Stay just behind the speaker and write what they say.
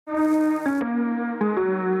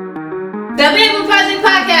Bamboo Project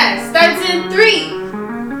Podcast starts in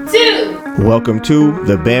 3, 2. Welcome to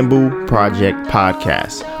the Bamboo Project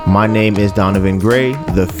Podcast. My name is Donovan Gray,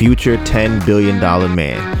 the future $10 billion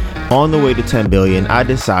man. On the way to 10 billion, I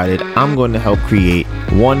decided I'm going to help create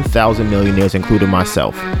 1,000 millionaires, including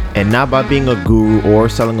myself. And not by being a guru or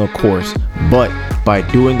selling a course, but by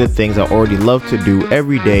doing the things I already love to do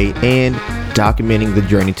every day and documenting the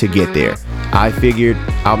journey to get there. I figured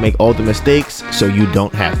I'll make all the mistakes so you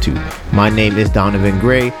don't have to. My name is Donovan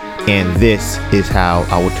Gray, and this is how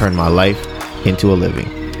I will turn my life into a living.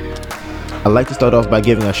 I'd like to start off by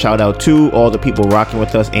giving a shout out to all the people rocking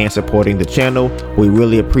with us and supporting the channel. We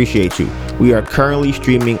really appreciate you. We are currently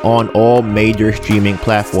streaming on all major streaming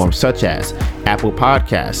platforms such as Apple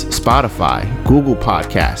Podcasts, Spotify, Google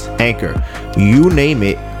Podcasts, Anchor. You name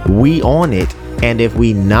it, we on it. And if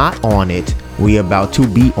we not on it, we about to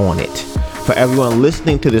be on it. For everyone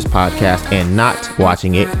listening to this podcast and not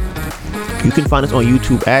watching it, you can find us on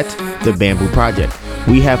YouTube at The Bamboo Project.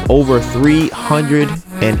 We have over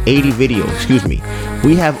 380 videos,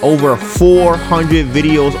 We have over 400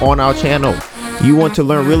 videos on our channel. You want to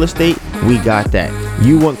learn real estate? We got that.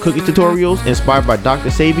 You want cooking tutorials inspired by Dr.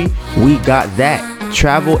 Sabi? We got that.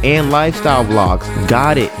 Travel and lifestyle vlogs?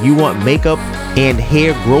 Got it. You want makeup and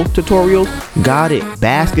hair growth tutorials? Got it.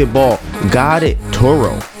 Basketball? Got it.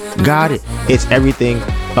 Toro? Got it. It's everything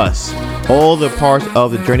us. All the parts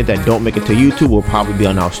of the journey that don't make it to YouTube will probably be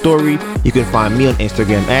on our story. You can find me on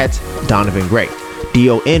Instagram at Donovan Gray,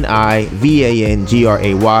 DONIVANGRAY,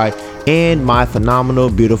 and my phenomenal,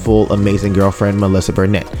 beautiful, amazing girlfriend, Melissa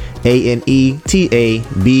Burnett, ANETABURN.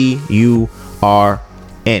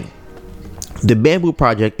 The Bamboo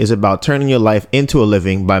Project is about turning your life into a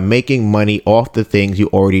living by making money off the things you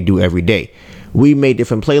already do every day. We made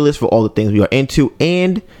different playlists for all the things we are into,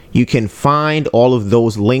 and you can find all of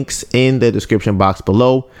those links in the description box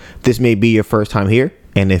below. This may be your first time here,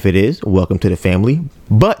 and if it is, welcome to the family.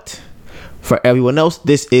 But for everyone else,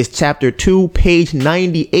 this is chapter 2, page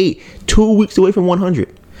 98, 2 weeks away from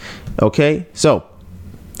 100. Okay, so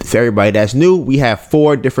for everybody that's new, we have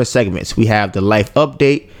 4 different segments. We have the life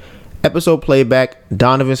update, episode playback,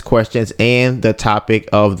 Donovan's questions, and the topic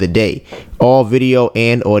of the day. All video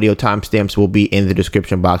and audio timestamps will be in the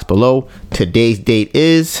description box below. Today's date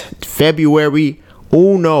is February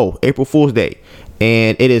 1, April Fool's Day,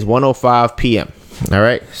 and it is 1:05 p.m. All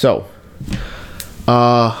right, so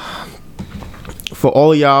for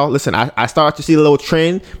all of y'all, listen, I started to see a little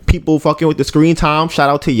trend. People fucking with the screen time. Shout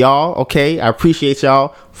out to y'all. Okay, I appreciate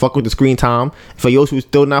y'all fuck with the screen time. For those who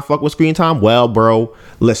still not fuck with screen time, well, bro,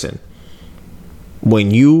 listen.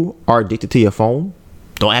 When you are addicted to your phone,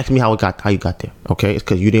 don't ask me how you got there. Okay, it's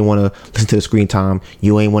because you didn't want to listen to the screen time.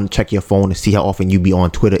 You ain't want to check your phone to see how often you be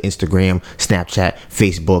on Twitter, Instagram, Snapchat,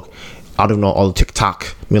 Facebook. I don't know, all the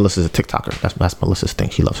TikTok. Melissa's a TikToker. That's Melissa's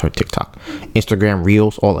thing. She loves her TikTok, Instagram,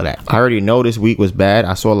 Reels, all of that. I already know this week was bad.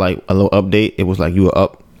 I saw like a little update. It was like you were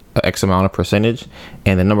up X amount of percentage,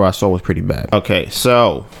 and the number I saw was pretty bad. Okay,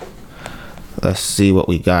 so let's see what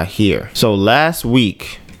we got here. So last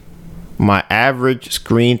week, my average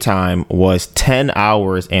screen time was 10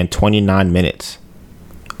 hours and 29 minutes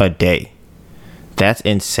a day. That's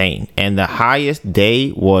insane. And the highest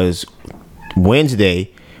day was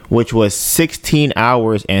Wednesday, which was 16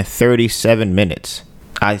 hours and 37 minutes.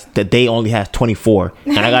 The day only has 24,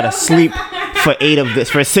 and I gotta sleep for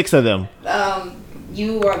 6 of them.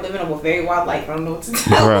 You are living a very wild life. I don't know what to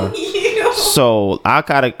tell you. So I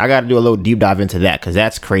gotta do a little deep dive into that, because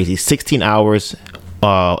that's crazy. 16 hours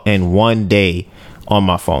in one day on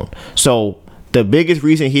my phone. So the biggest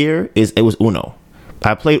reason here is it was Uno.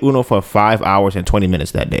 I played Uno for 5 hours and 20 minutes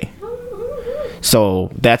that day. So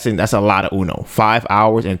that's a lot of Uno. 5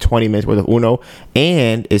 hours and 20 minutes worth of Uno.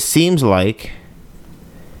 And it seems like,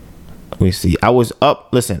 let me see, I was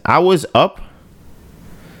up.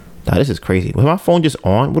 Now this is crazy. Was my phone just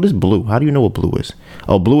on? What is blue? How do you know what blue is?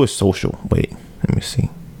 Oh, blue is social. Wait, let me see.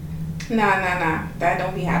 Nah. That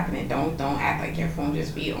don't be happening. Don't act like your phone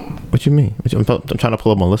just be on. What you mean? I'm trying to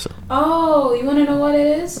pull up Melissa. Oh, you want to know what it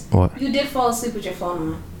is? What? You did fall asleep with your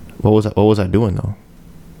phone on. What was I doing though?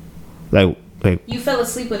 Like you fell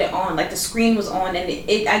asleep with it on. Like the screen was on, and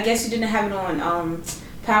it I guess you didn't have it on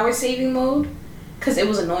power saving mode, because it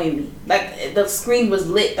was annoying me. Like the screen was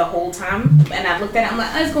lit the whole time, and I looked at it. I'm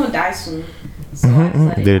like, oh, it's gonna die soon. So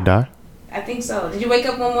Did it die? I think so. Did you wake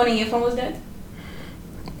up one morning and your phone was dead?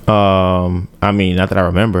 I mean, not that I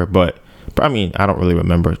remember, but I mean, I don't really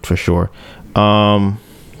remember for sure. But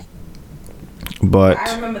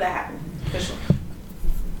I remember that happened for sure.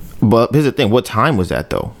 But here's the thing: what time was that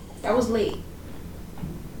though? That was late.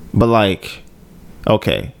 But like,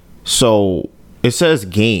 okay, so It says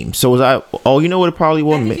game. So was I? Oh, you know what? It probably I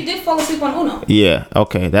was. think you did fall asleep on Uno. Yeah.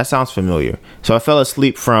 Okay, that sounds familiar. So I fell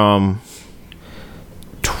asleep from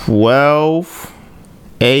 12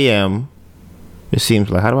 a.m. It seems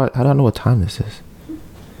like how do I know what time this is?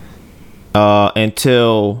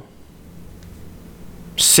 Until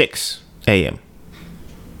 6 a.m.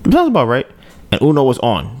 Sounds about right. And Uno was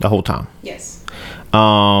on the whole time. Yes.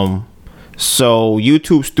 So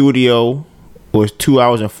YouTube Studio was 2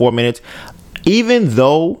 hours and 4 minutes. Even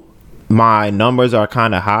though my numbers are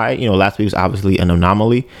kind of high, last week was obviously an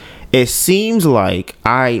anomaly. It seems like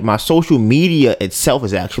my social media itself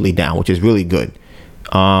is actually down, which is really good.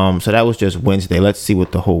 So that was just Wednesday. Let's see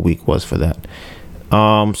what the whole week was for that.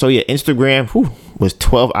 So yeah, Instagram was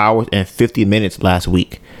 12 hours and 50 minutes last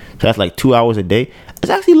week. So that's like 2 hours a day.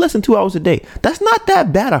 It's actually less than 2 hours a day. That's not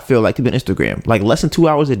that bad, I feel like, to be on Instagram. Like less than 2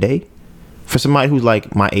 hours a day for somebody who's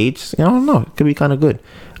like my age. I don't know. It could be kind of good.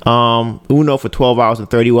 Uno for 12 hours and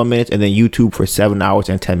 31 minutes, and then YouTube for 7 hours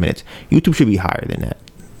and 10 minutes. YouTube should be higher than that.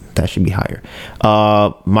 That should be higher.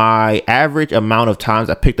 My average amount of times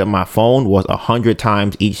I picked up my phone was 100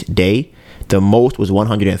 times each day. The most was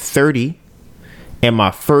 130. And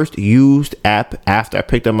my first used app after I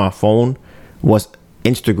picked up my phone was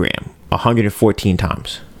Instagram, 114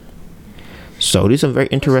 times. So these are very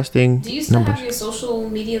interesting numbers. Do you still have your social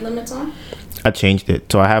media limits on? I changed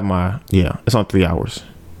it. So I have it's on 3 hours.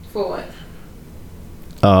 For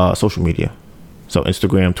what? Social media. So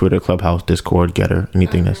Instagram, Twitter, Clubhouse, Discord, Getter,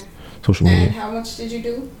 anything that's social media. And how much did you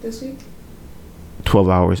do this week? 12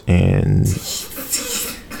 hours and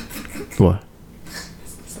what?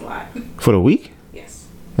 It's a lot. For the week? Yes.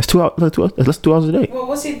 That's 2 hours. That's 2 hours a day. Well,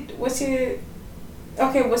 what's your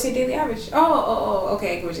daily average? Oh,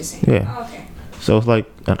 okay, I get what you're saying. Yeah. Oh, okay. So it's like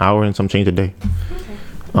an hour and some change a day.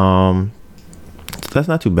 Okay. That's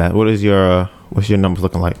not too bad. What's your numbers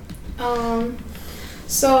looking like?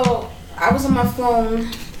 So I was on my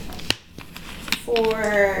phone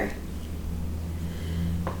for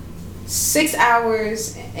 6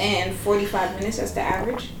 hours and 45 minutes. That's the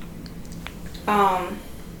average. I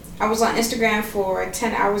was on Instagram for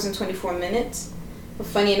 10 hours and 24 minutes. But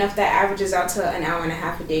funny enough, that averages out to an hour and a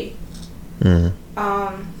half a day.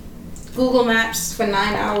 Google Maps for 9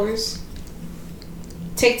 hours.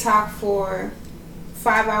 TikTok for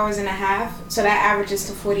 5 hours and a half. So that averages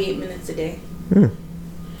to 48 minutes a day.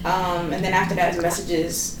 And then after that is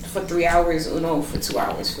messages for 3 hours, Uno for 2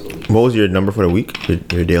 hours for the week. What was your number for the week?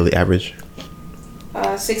 Your daily average?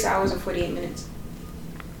 6 hours and 48 minutes.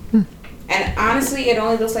 And honestly, it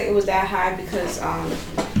only looks like it was that high because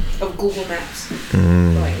of Google Maps for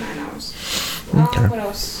like 9 hours. Okay. What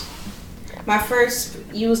else? My first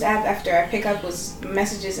used app after I pick up was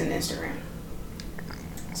messages and Instagram.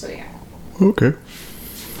 So yeah. Okay.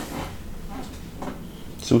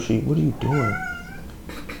 Sushi, what are you doing?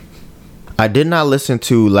 I did not listen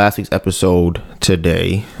to last week's episode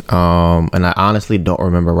today, and I honestly don't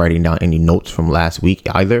remember writing down any notes from last week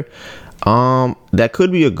either. That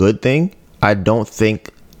could be a good thing. I don't think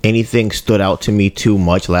anything stood out to me too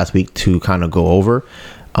much last week to kind of go over,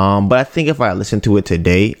 but I think if I listened to it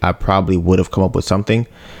today, I probably would have come up with something.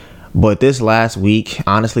 But this last week,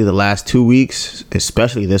 honestly, the last 2 weeks,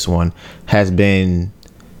 especially this one, has been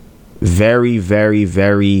very, very,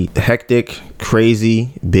 very hectic,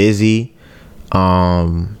 crazy, busy.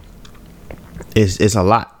 It's a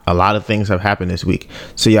lot. A lot of things have happened this week.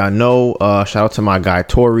 So y'all know, shout out to my guy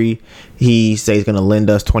Tori. He says he's gonna lend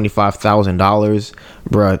us $25,000.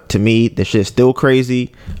 Bruh, to me, this shit's still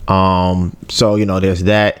crazy. So there's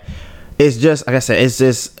that. It's just, like I said,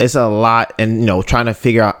 it's a lot, and trying to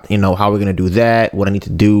figure out how we're gonna do that, what I need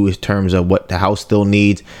to do in terms of what the house still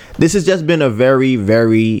needs. This has just been a very,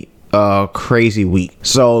 very crazy week.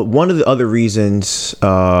 So one of the other reasons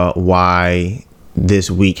why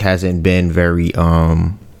this week hasn't been very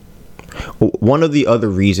one of the other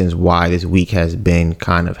reasons why this week has been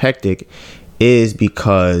kind of hectic is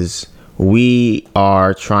because we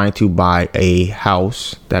are trying to buy a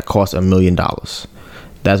house that costs $1 million.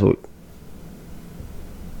 That's what.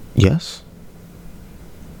 Yes,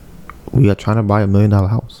 we are trying to buy $1 million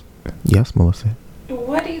house. Yes, Melissa.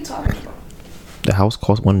 What are you talking about? The house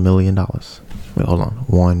costs $1 million. Wait, hold on.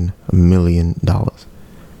 $1 million.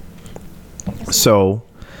 So,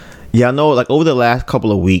 yeah, I know, like, over the last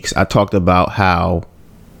couple of weeks, I talked about how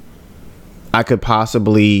I could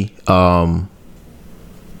possibly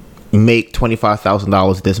make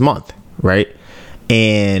 $25,000 this month, right?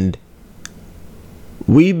 And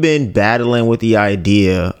we've been battling with the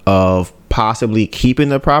idea of possibly keeping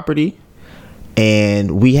the property.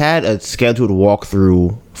 And we had a scheduled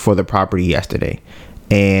walkthrough for the property yesterday.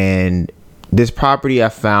 And This property I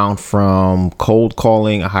found from cold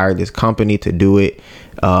calling. I hired this company to do it.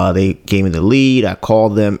 They gave me the lead. I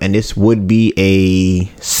called them, and this would be a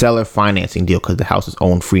seller financing deal because the house is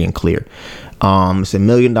owned free and clear. It's $1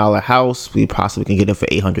 million house. We possibly can get it for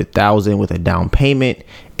 $800,000 with a down payment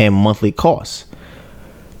and monthly costs.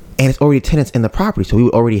 And it's already tenants in the property, so we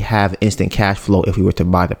would already have instant cash flow if we were to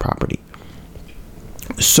buy the property.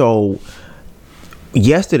 So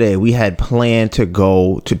yesterday we had planned to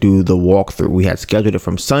go to do the walkthrough. We had scheduled it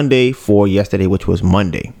from Sunday for yesterday, which was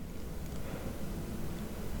Monday.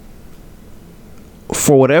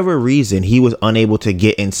 For whatever reason, he was unable to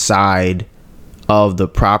get inside of the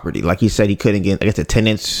property. Like he said, he couldn't get. I guess the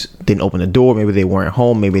tenants didn't open the door. Maybe they weren't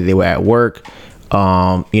home. Maybe they were at work.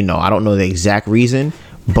 I don't know the exact reason,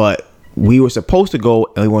 but we were supposed to go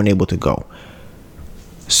and we weren't able to go.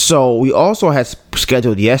 So we also had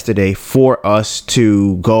scheduled yesterday for us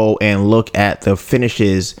to go and look at the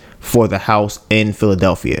finishes for the house in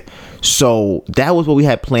Philadelphia. So that was what we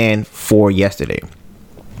had planned for yesterday.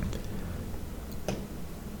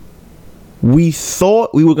 We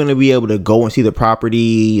thought we were going to be able to go and see the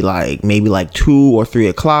property maybe 2 or 3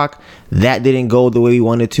 o'clock. That didn't go the way we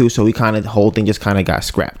wanted to. So the whole thing just kind of got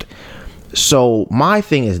scrapped. So my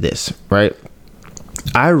thing is this, right?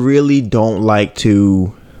 I really don't like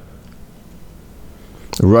to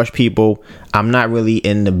rush people. I'm not really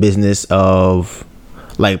in the business of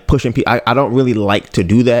pushing people. I don't really like to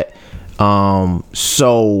do that.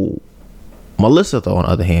 So Melissa, though, on the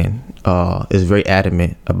other hand, is very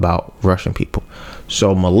adamant about rushing people.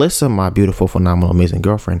 So Melissa, my beautiful, phenomenal, amazing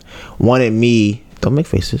girlfriend, wanted me. Don't make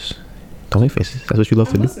faces. That's what you love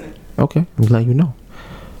to do. Listening. Okay, I'm letting you know.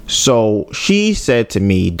 So she said to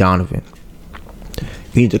me, Donovan,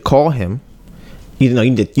 you need to call him. You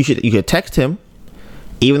should text him,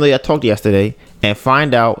 even though y'all talked yesterday, and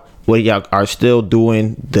find out whether y'all are still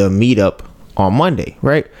doing the meetup on Monday,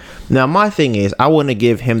 right? Now, my thing is, I want to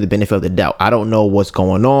give him the benefit of the doubt. I don't know what's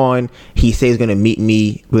going on. He says he's going to meet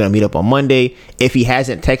me. We're going to meet up on Monday. If he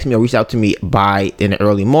hasn't texted me or reached out to me in the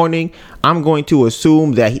early morning, I'm going to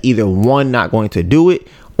assume that he either, one, not going to do it,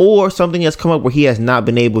 or something has come up where he has not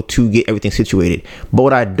been able to get everything situated. But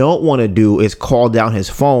what I don't want to do is call down his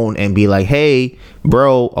phone and be like, hey,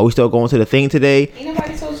 bro, are we still going to the thing today? Ain't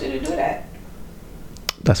nobody told you to do that.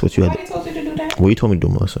 That's what you Nobody told you to do that. What you told me to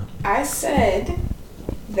do, Melissa? I said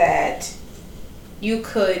that you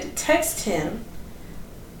could text him,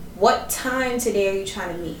 what time today are you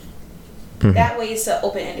trying to meet? Mm-hmm. That way it's an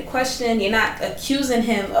open-ended question. You're not accusing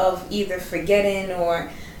him of either forgetting or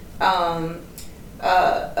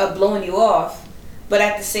blowing you off, but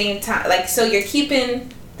at the same time, so you're keeping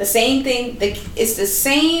the same thing. It's the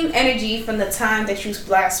same energy from the time that you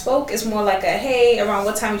last spoke. It's more like a, hey, around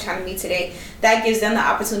what time are you trying to meet today? That gives them the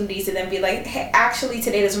opportunity to then be like, hey, actually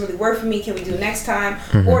today doesn't really work for me. Can we do next time?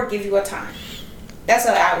 Mm-hmm. Or give you a time. That's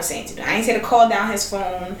what I was saying to do. I ain't say to call down his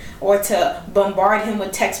phone or to bombard him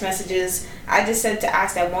with text messages. I just said to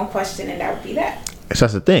ask that one question, and that would be that. So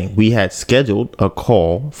that's the thing. We had scheduled a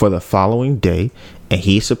call for the following day, and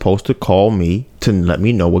he's supposed to call me to let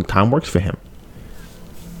me know what time works for him.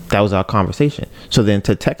 That was our conversation. So then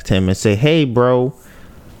to text him and say, hey, bro,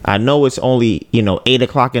 I know it's only, 8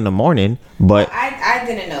 o'clock in the morning, but I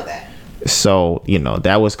didn't know that. So,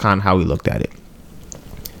 that was kind of how we looked at it.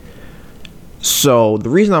 So the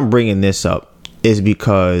reason I'm bringing this up is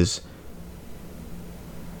because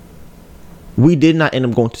we did not end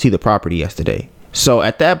up going to see the property yesterday. So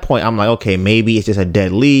at that point, I'm like, okay, maybe it's just a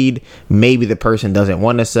dead lead. Maybe the person doesn't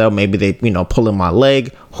want to sell. Maybe they, pulling my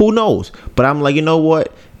leg. Who knows? But I'm like, you know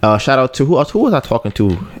what? Shout out to who else? Who was I talking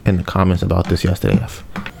to in the comments about this yesterday?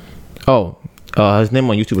 His name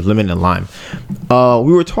on YouTube was Lemon and Lime.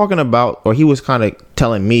 We were talking about, or he was kind of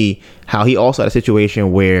telling me how he also had a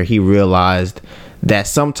situation where he realized that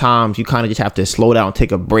sometimes you kind of just have to slow down,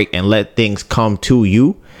 take a break, and let things come to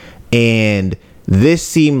you. And this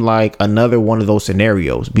seemed like another one of those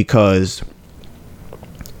scenarios, because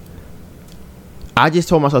I just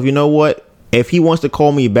told myself, you know what? If he wants to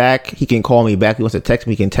call me back, he can call me back. If he wants to text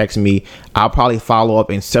me, he can text me. I'll probably follow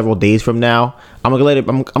up in several days from now. I'm gonna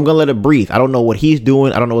let it breathe. I don't know what he's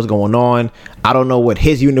doing. I don't know what's going on. I don't know what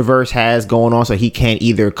his universe has going on, so he can't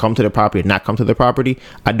either come to the property or not come to the property.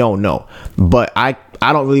 I don't know, but I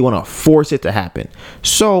don't really want to force it to happen.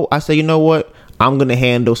 So I say, you know what? I'm gonna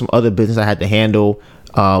handle some other business I had to handle,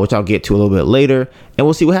 which I'll get to a little bit later, and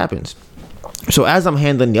we'll see what happens. So as I'm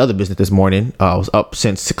handling the other business this morning, I was up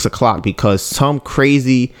since 6 o'clock because some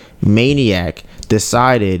crazy maniac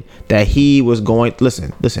decided that he was going.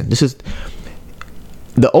 Listen, this is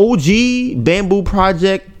the OG Bamboo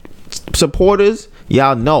Project supporters.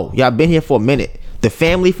 Y'all know, y'all been here for a minute. the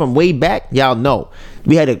family from way back, y'all know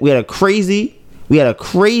we had a crazy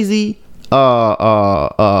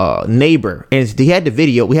neighbor, and he had the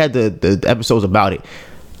video. We had the episodes about it.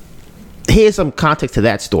 Here's some context to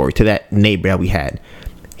that story, to that neighbor that we had.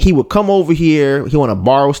 He would come over here. He want to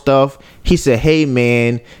borrow stuff. He said, "Hey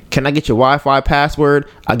man, can I get your Wi-Fi password?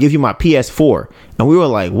 I'll give you my PS4." And we were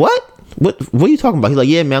like, "What? What are you talking about?" He's like,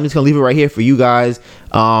 "Yeah, man, I'm just gonna leave it right here for you guys.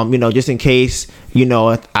 Just in case, in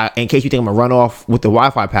case you think I'm gonna run off with the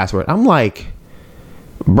Wi-Fi password." I'm like,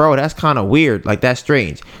 bro, that's kind of weird. Like, that's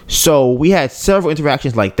strange. So we had several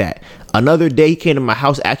interactions like that. Another day, he came to my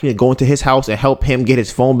house, asking me to go into his house and help him get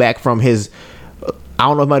his phone back from his, I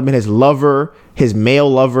don't know if it might have been his lover, his male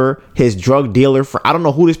lover, his drug dealer. I don't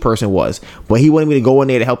know who this person was, but he wanted me to go in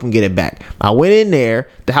there to help him get it back. I went in there.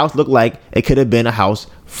 The house looked like it could have been a house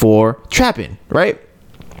for trapping, right?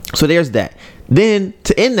 So there's that. Then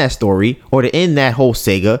to end that story, or to end that whole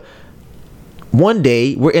saga, one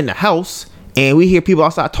day we're in the house and we hear people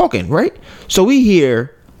outside talking, right? So we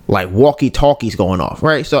hear like walkie-talkies going off,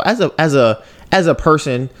 right? So as a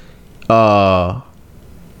person of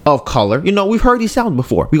color, we've heard these sounds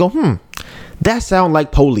before. We go, that sound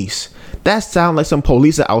like police. That sound like some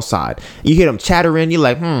police are outside. You hear them chattering. You're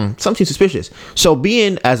like, something suspicious. So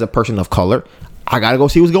being as a person of color, I gotta go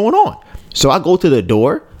see what's going on. So I go to the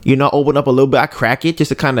door, open up a little bit. I crack it just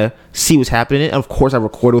to kind of see what's happening. And of course, I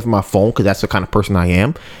record with my phone because that's the kind of person I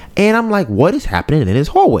am. And I'm like, what is happening in this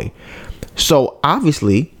hallway? So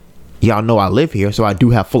obviously, y'all know I live here, so I do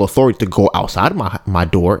have full authority to go outside of my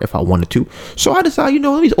door if I wanted to. So I decide,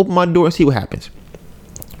 let me just open my door and see what happens.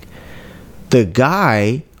 The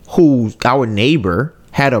guy who's our neighbor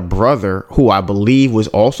had a brother who I believe was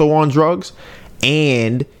also on drugs,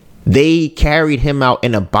 and they carried him out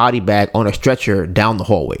in a body bag on a stretcher down the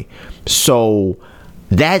hallway. So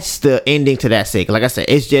that's the ending to that saga. Like I said,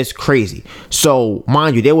 it's just crazy. So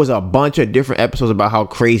mind you, there was a bunch of different episodes about how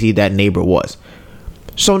crazy that neighbor was.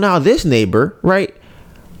 So now this neighbor, right?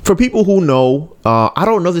 For people who know, I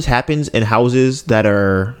don't know if this happens in houses that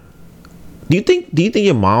are. Do you think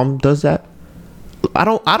your mom does that? I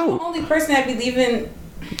don't. The only person that be leaving.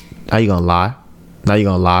 Are you gonna lie? Now you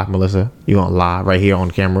gonna lie, Melissa? You gonna lie right here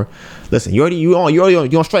on camera? Listen, you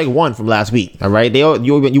on strike one from last week. All right,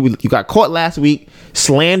 you got caught last week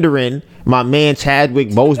slandering my man Chadwick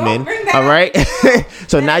Boseman. All right,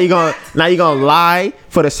 so now you're gonna lie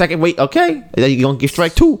for the second week. Okay, you're gonna get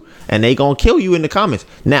strike two, and they gonna kill you in the comments.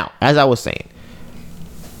 Now, as I was saying,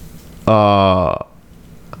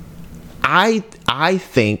 I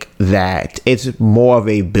think that it's more of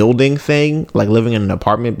a building thing, like living in an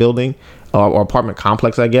apartment building or apartment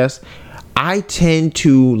complex, I guess. I tend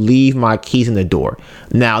to leave my keys in the door.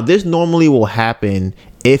 Now, this normally will happen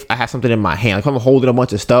if I have something in my hand. Like if I'm holding a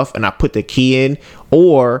bunch of stuff and I put the key in,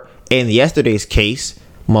 or in yesterday's case,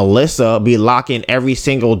 Melissa be locking every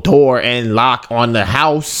single door and lock on the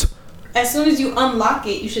house. As soon as you unlock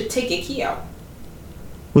it, you should take your key out.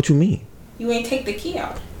 What you mean? You ain't take the key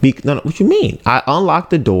out. No, what you mean? I unlocked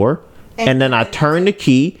the door and then I turned the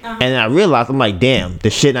key and then I realized, I'm like, damn, the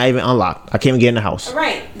shit not even unlocked. I can't even get in the house.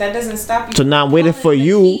 Right. That doesn't stop you. So now I'm waiting for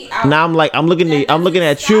you. Now I'm looking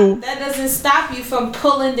at you. That doesn't stop you from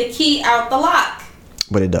pulling the key out the lock.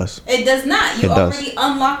 But it does. It does not. You already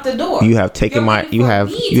unlocked the door. You have taken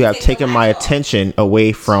my attention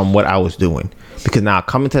away from what I was doing. Because now I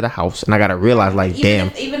come into the house and I gotta realize, like,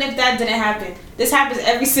 damn. Even if that didn't happen, this happens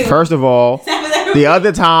every single. First of all, the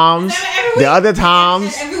other times,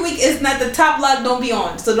 every week is not the top lock. Don't be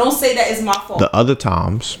on. So don't say that is my fault. The other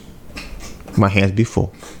times, my hands be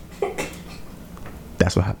full.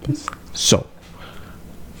 That's what happens. So,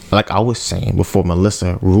 like I was saying before,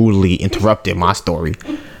 Melissa rudely interrupted my story.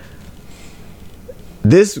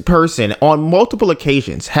 This person on multiple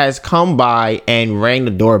occasions has come by and rang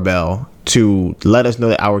the doorbell to let us know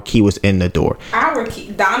that our key was in the door. Our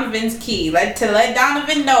key, Donovan's key. Let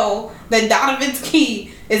Donovan know that Donovan's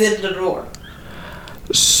key is in the door.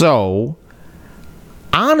 So,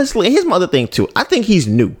 honestly, here's my other thing too. I think he's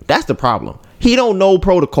new. That's the problem. He don't know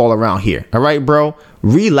protocol around here. All right, bro?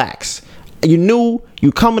 Relax. You new.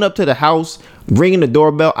 You coming up to the house, ringing the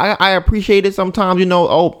doorbell. I appreciate it sometimes,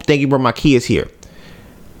 Oh, thank you, bro. My key is here.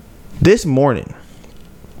 This morning,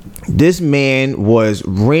 this man was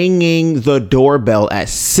ringing the doorbell at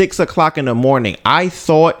 6:00 in the morning. I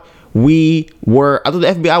thought the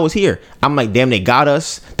FBI was here. I'm like, damn, they got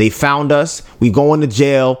us. They found us. We going to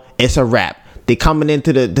jail. It's a wrap. They coming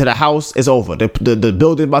into the house. It's over. The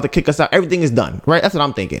building about to kick us out. Everything is done. Right? That's what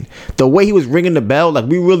I'm thinking. The way he was ringing the bell, like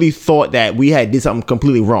we really thought that we had did something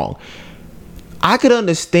completely wrong. I could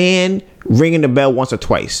understand ringing the bell once or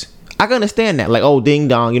twice. I can understand that. Like, oh, ding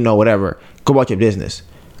dong, whatever. go about your business.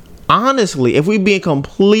 Honestly, if we being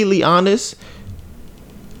completely honest,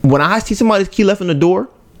 when I see somebody's key left in the door,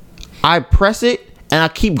 I press it and I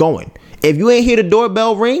keep going. If you ain't hear the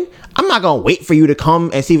doorbell ring, I'm not gonna wait for you to come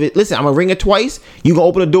and see if it. Listen, I'm gonna ring it twice. You gonna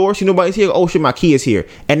open the door, see nobody's here. Oh shit, my key is here,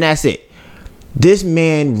 and that's it. This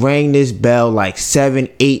man rang this bell like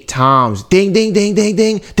 7-8 times. Ding, ding, ding, ding,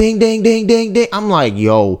 ding, ding, ding, ding, ding, ding. I'm like,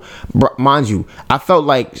 yo, bro, mind you, I felt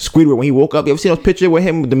like Squidward when he woke up. You ever seen those pictures with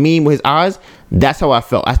him with the meme with his eyes? That's how I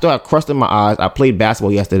felt. I still have crust in my eyes. I played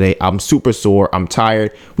basketball yesterday. I'm super sore. I'm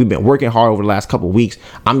tired. We've been working hard over the last couple of weeks.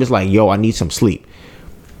 I'm just like, yo, I need some sleep.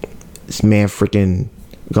 This man freaking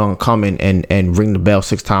gonna come in and ring the bell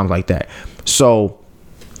 6 times like that. So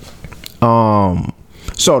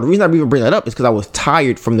the reason I even bring that up is because I was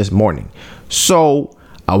tired from this morning. So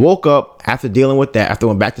I woke up after dealing with that, after I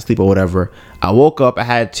went back to sleep or whatever. I woke up, I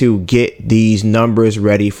had to get these numbers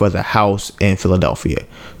ready for the house in Philadelphia.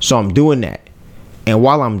 So I'm doing that. And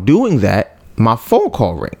while I'm doing that, my phone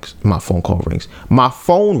rings and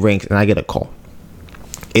I get a call.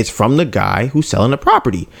 It's from the guy who's selling the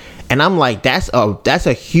property. And I'm like, that's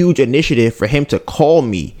a huge initiative for him to call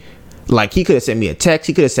me. Like, he could have sent me a text.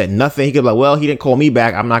 He could have said nothing. He could be like, well, he didn't call me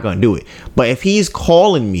back. I'm not going to do it. But if he's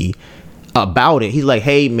calling me about it, he's like,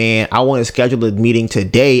 hey, man, I want to schedule a meeting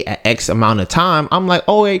today at X amount of time. I'm like,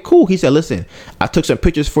 oh, hey, cool. He said, listen, I took some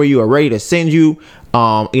pictures for you already to send you.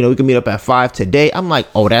 We can meet up at 5 today. I'm like,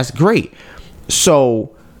 oh, that's great.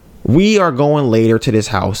 So we are going later to this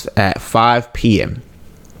house at 5 p.m.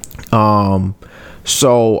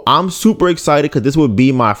 So I'm super excited because this would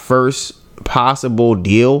be my first possible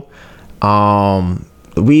deal.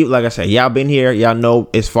 Like I said, y'all been here, y'all know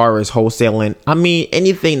as far as wholesaling, I mean,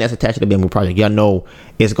 anything that's attached to the bamboo project, y'all know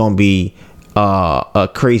it's gonna be a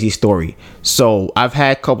crazy story. So I've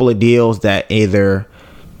had a couple of deals that either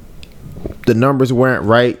the numbers weren't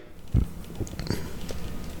right,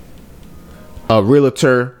 a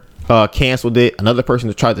realtor canceled it, another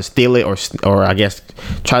person tried to steal it, or I guess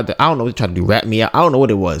tried to do rat me out. I don't know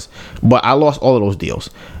what it was, but I lost all of those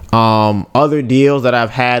deals. Other deals that I've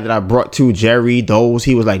had that I brought to Jerry,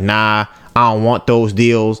 he was like, nah, I don't want those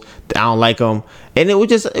deals. I don't like them. And it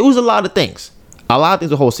was a lot of things. A lot of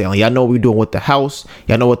things with wholesaling. Y'all know what we're doing with the house.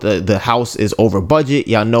 Y'all know what the house is over budget.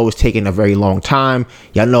 Y'all know it's taking a very long time.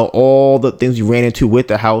 Y'all know all the things we ran into with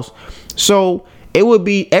the house. So it would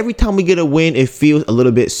be, every time we get a win, it feels a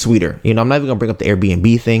little bit sweeter. I'm not even gonna bring up the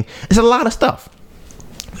Airbnb thing. It's a lot of stuff.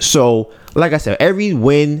 So like I said, every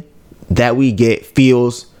win that we get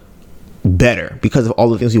feels better because of all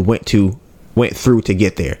the things we went through to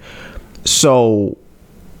get there. So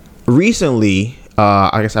recently,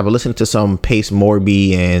 I guess I've been listening to some Pace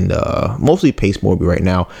Morby and mostly Pace Morby right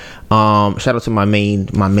now. Shout out to my man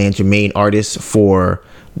Jermaine Artist for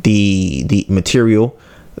the material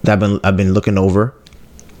that I've been looking over.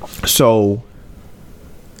 So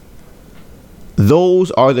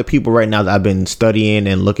those are the people right now that I've been studying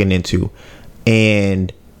and looking into,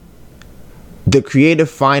 and the creative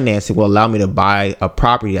financing will allow me to buy a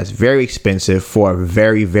property that's very expensive for a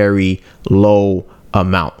very, very low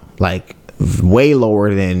amount, like way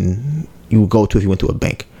lower than you would go to if you went to a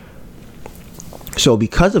bank. So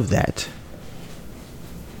because of that,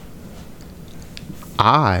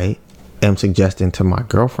 I am suggesting to my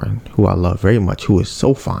girlfriend, who I love very much, who is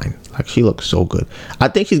so fine, like she looks so good. I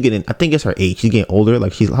think it's her age. She's getting older.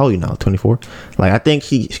 Like, she's, how old are you now? 24. Like, I think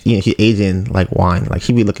she's aging like wine. Like,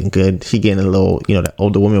 she be looking good. She getting a little, that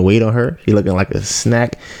older woman weight on her. She looking like a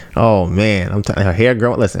snack. Oh man, I'm telling her hair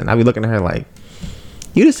growing. Listen, I be looking at her like,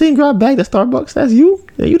 you the same girl I bagged at Starbucks? That's you?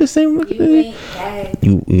 Are you the same? You ain't bagged.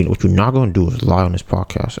 You what you're not gonna do is lie on this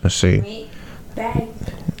podcast and say, You ain't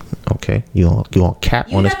bagged. Okay, you gonna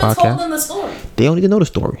cap on this podcast? You never told them the story. They don't need to know the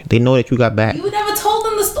story. They know that you got back. You never told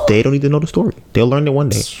them the story. They don't need to know the story. They'll learn it one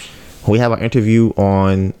day. When we have our interview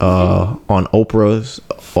on Oprah's,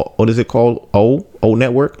 what is it called? O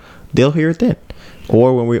Network. They'll hear it then.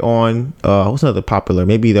 Or when we're on what's another popular?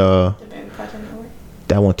 Maybe the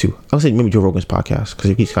that one too. I would say maybe Joe Rogan's podcast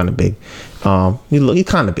because he's kind of big. He's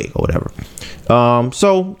kind of big or whatever.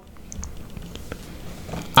 So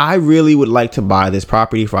I really would like to buy this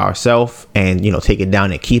property for ourselves and, take it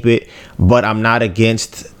down and keep it. But I'm not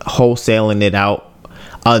against wholesaling it out.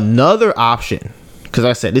 Another option, because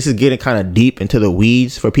I said this is getting kind of deep into the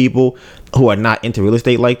weeds for people who are not into real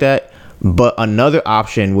estate like that. But another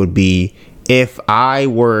option would be if I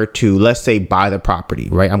were to, let's say, buy the property,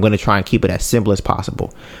 right? I'm going to try and keep it as simple as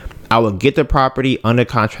possible. I would get the property under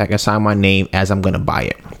contract and sign my name as I'm going to buy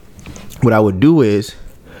it. What I would do is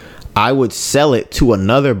I would sell it to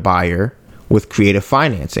another buyer with creative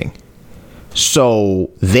financing.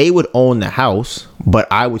 So they would own the house, but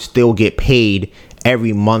I would still get paid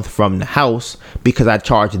every month from the house because I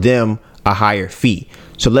charged them a higher fee.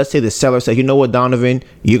 So let's say the seller said, you know what, Donovan,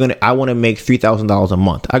 I want to make $3,000 a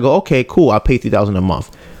month. I go, okay, cool. I'll pay $3,000 a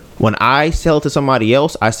month. When I sell it to somebody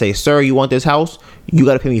else, I say, sir, you want this house? You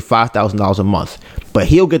got to pay me $5,000 a month. But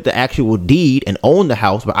he'll get the actual deed and own the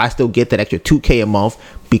house, but I still get that extra $2,000 a month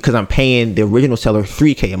because I'm paying the original seller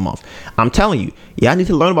 $3,000 a month. I'm telling you, I need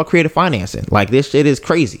to learn about creative financing. Like, this shit is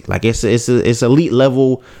crazy. Like, it's elite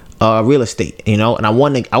level real estate, and I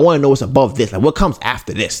want to know what's above this. Like, what comes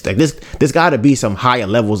after this? Like, there's got to be some higher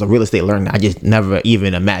levels of real estate learning I just never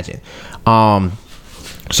even imagined.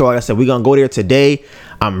 So like I said, we're gonna go there today.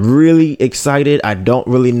 I'm really excited. I don't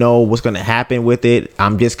really know what's gonna happen with it.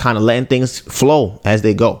 I'm just kind of letting things flow as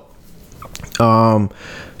they go.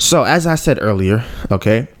 So as I said earlier,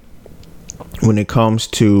 okay, when it comes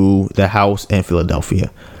to the house in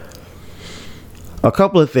Philadelphia, a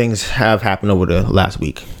couple of things have happened over the last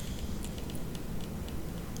week.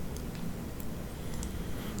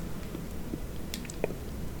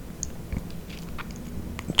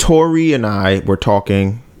 Tori and I were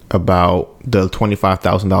talking about the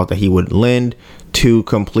 $25,000 that he would lend to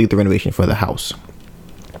complete the renovation for the house.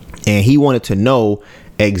 And he wanted to know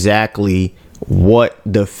exactly what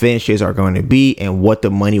the finishes are going to be and what the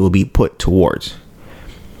money will be put towards.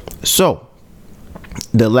 So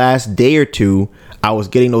the last day or two, I was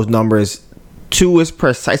getting those numbers to as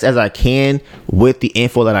precise as I can with the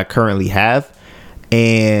info that I currently have.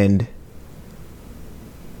 And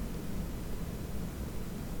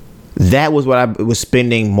that was what I was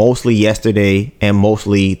spending mostly yesterday and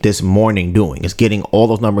mostly this morning doing, is getting all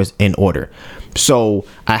those numbers in order. So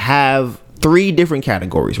I have 3 different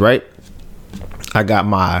categories, right? I got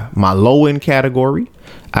my low end category,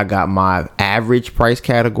 I got my average price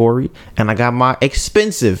category, and I got my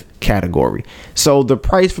expensive category. So the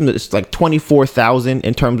price from it's like $24,000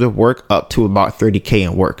 in terms of work up to about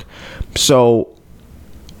 $30,000 in work. So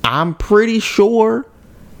I'm pretty sure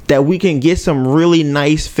that we can get some really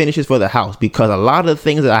nice finishes for the house, because a lot of the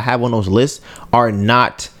things that I have on those lists are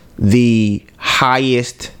not the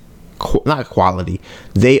highest, not quality.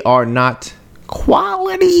 They are not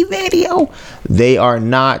quality video. They are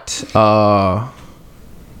not,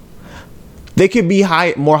 they could be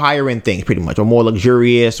more higher end things pretty much, or more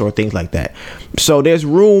luxurious or things like that. So there's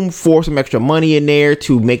room for some extra money in there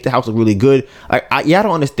to make the house look really good. I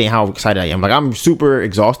don't understand how excited I am. Like, I'm super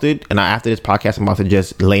exhausted, and after this podcast, I'm about to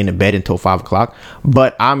just lay in the bed until 5 o'clock.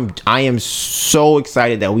 But I am so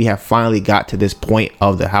excited that we have finally got to this point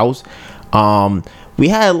of the house. We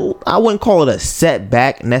had, I wouldn't call it a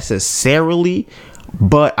setback necessarily,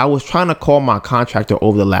 but I was trying to call my contractor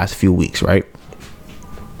over the last few weeks, right?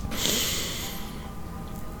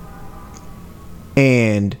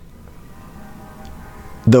 And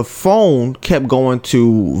the phone kept going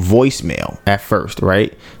to voicemail at first,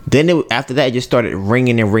 right? Then after that, it just started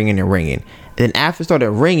ringing and ringing and ringing. And then after it started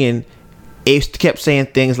ringing, it kept saying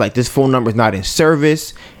things like, this phone number is not in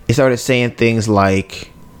service. It started saying things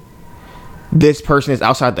like, this person is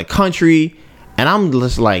outside the country. And I'm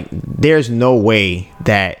just like, there's no way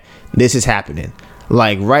that this is happening.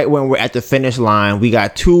 Like, right when we're at the finish line, we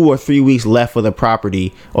got 2 or 3 weeks left for the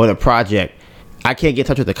property or the project. I can't get in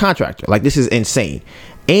touch with the contractor. Like, this is insane.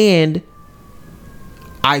 And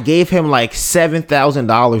I gave him like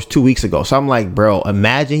 $7,000 2 weeks ago. So I'm like, bro,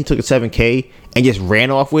 imagine he took a $7,000 and just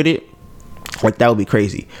ran off with it. Like, that would be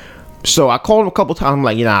crazy. So I called him a couple times. I'm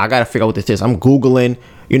like, I got to figure out what this is. I'm Googling,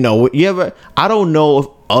 I don't know if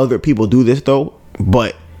other people do this though,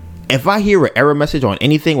 but if I hear an error message on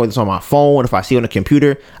anything, whether it's on my phone, if I see it on the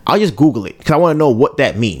computer, I'll just Google it because I want to know what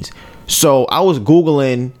that means. So I was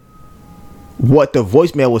Googling what the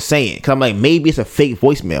voicemail was saying, because I'm like, maybe it's a fake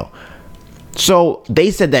voicemail. So they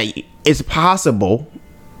said that it's possible,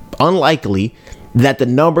 unlikely, that the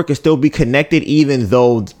number could still be connected even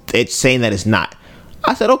though it's saying that it's not.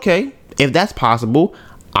 I said, okay, if that's possible,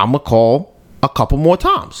 I'm gonna call a couple more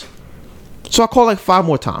times. So I called like 5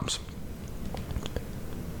 more times.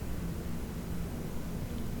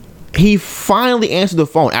 He finally answered the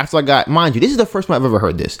phone after I got, mind you, this is the first time I've ever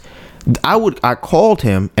heard this. I called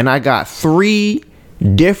him and I got 3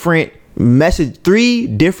 different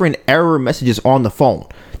error messages on the phone.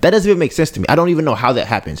 That doesn't even make sense to me. I don't even know how that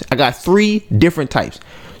happens. I got 3 different types.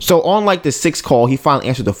 So on like the 6th call, he finally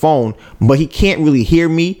answered the phone, but he can't really hear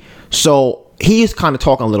me. So he is kind of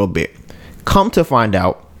talking a little bit. Come to find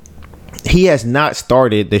out, he has not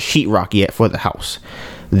started the sheetrock yet for the house.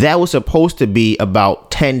 That was supposed to be about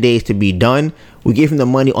 10 days to be done. We gave him the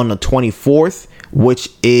money on the 24th, which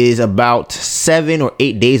is about 7 or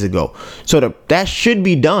 8 days ago. So that should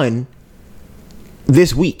be done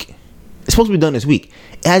this week. It's supposed to be done this week.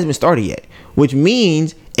 It hasn't been started yet, which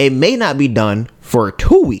means it may not be done for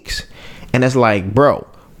 2 weeks. And it's like, bro,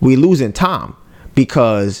 we losing time,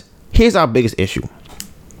 because here's our biggest issue.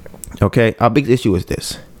 Okay, our biggest issue is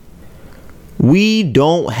this: we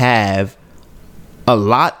don't have a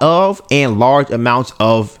lot of and large amounts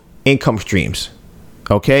of income streams.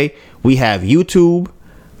 Okay, we have YouTube,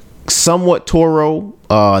 somewhat Toro,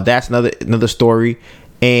 that's another story,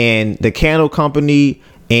 and the candle company,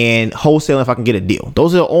 and wholesaling if I can get a deal.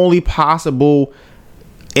 Those are the only possible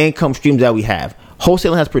income streams that we have.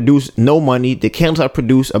 Wholesaling has produced no money. The candles have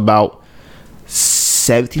produced about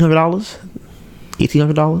 $1,700,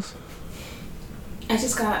 $1,800. I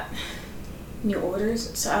just got new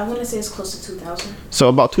orders, so I want to say it's close to $2,000. So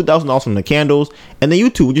about $2,000 from the candles, and the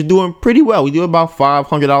YouTube, which is doing pretty well. We do about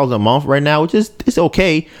 $500 a month right now, which is, it's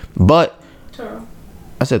okay. But Toro.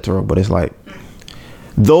 I said Toro, but it's like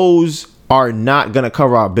those are not gonna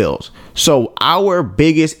cover our bills. So our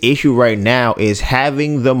biggest issue right now is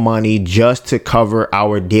having the money just to cover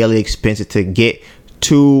our daily expenses to get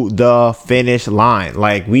to the finish line.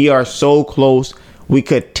 Like, we are so close, we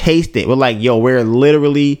could taste it. We're like, yo, we're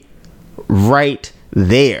literally right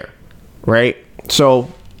there, right?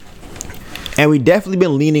 So, and we definitely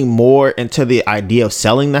been leaning more into the idea of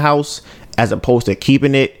selling the house as opposed to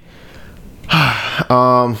keeping it.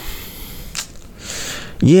 We're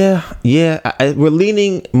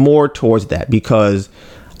leaning more towards that, because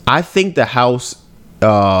I think the house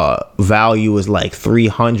value is like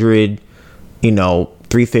 300,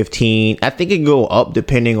 315. I think it can go up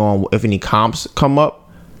depending on if any comps come up.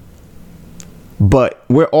 But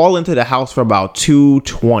we're all into the house for about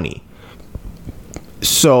 220.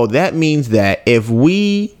 So that means that if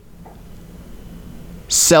we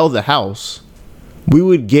sell the house, we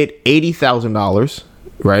would get $80,000,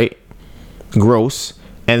 right? Gross.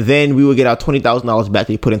 And then we would get our $20,000 back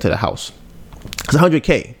that we put into the house. It's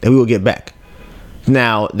 $100K that we will get back.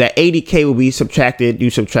 Now that $80K will be subtracted. You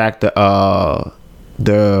subtract the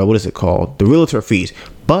what is it called? The realtor fees.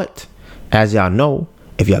 But as y'all know,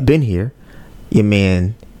 if y'all been here, your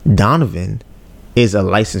man Donovan is a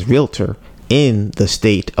licensed realtor in the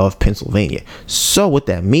state of Pennsylvania. So what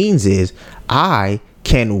that means is I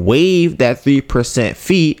can waive that 3%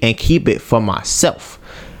 fee and keep it for myself.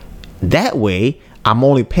 That way, I'm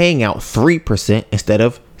only paying out 3% instead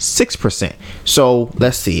of 6%. So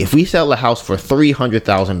let's see. If we sell the house for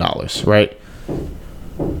 $300,000, right?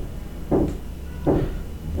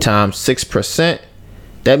 Times 6%.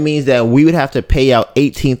 That means that we would have to pay out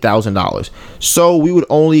 $18,000. So we would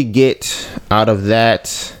only get out of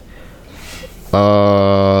that,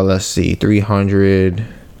 let's see, 300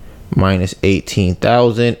 minus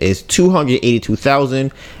 18,000 is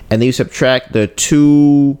 282,000. And then you subtract the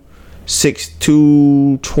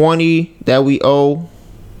 220 that we owe.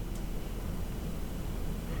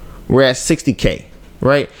 We're at 60K,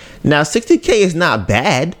 right? Now 60K is not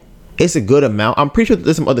bad. It's a good amount. I'm pretty sure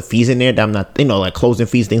there's some other fees in there that I'm not, like closing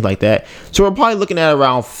fees, things like that. So we're probably looking at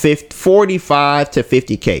around 45 to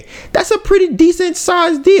 50K. That's a pretty decent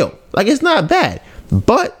sized deal. Like, it's not bad.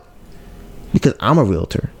 But because I'm a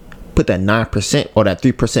realtor, put that 9% or that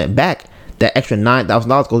 3% back, that extra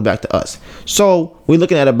 $9,000 goes back to us. So we're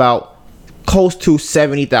looking at about close to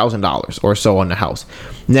 $70,000 or so on the house.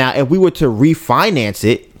 Now, if we were to refinance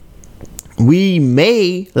it, we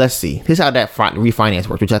may, let's see, here's how that refinance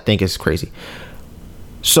works, which I think is crazy.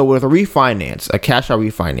 So with a refinance, a cash out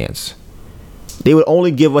refinance, they would only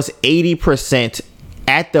give us 80%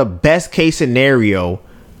 at the best case scenario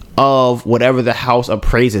of whatever the house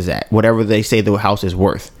appraises at, whatever they say the house is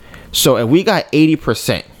worth. So if we got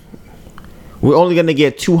 80%, we're only going to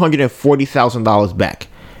get $240,000 back.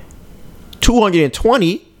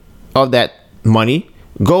 220 of that money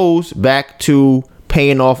goes back to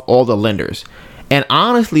paying off all the lenders. And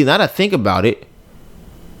honestly, now that I think about it,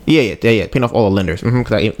 yeah, paying off all the lenders,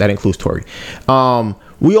 because that includes Tory.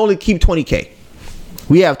 We only keep 20K.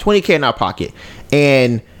 We have 20K in our pocket,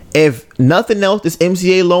 and if nothing else, this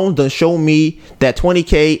MCA loan done show me that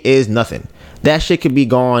 20K is nothing. That shit could be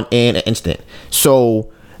gone in an instant. So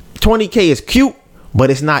 20K is cute, but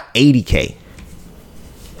it's not 80K.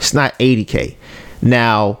 It's not 80K.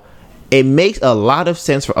 Now, it makes a lot of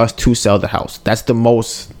sense for us to sell the house. That's the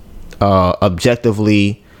most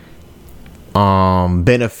objectively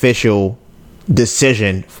beneficial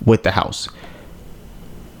decision with the house.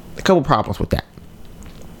 A couple problems with that.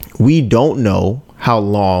 We don't know how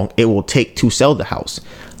long it will take to sell the house.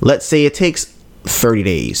 Let's say it takes 30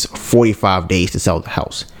 days, 45 days to sell the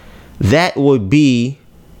house. That would be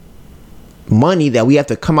money that we have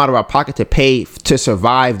to come out of our pocket to pay to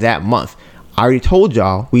survive that month. I already told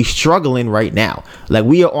y'all we struggling right now. Like,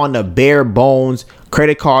 we are on the bare bones.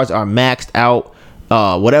 Credit cards are maxed out.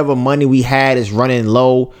 Whatever money we had is running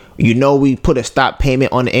low. You know, we put a stop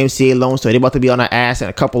payment on the MCA loan, so they're about to be on our ass in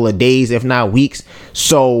a couple of days, if not weeks.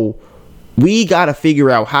 So we got to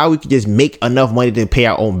figure out how we can just make enough money to pay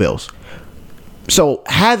our own bills. So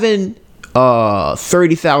having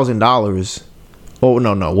 $30,000, oh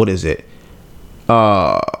no, what is it?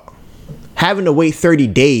 Having to wait 30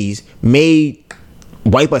 days may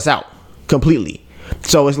wipe us out completely.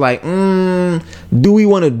 So it's like, do we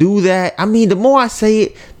want to do that? I mean, the more I say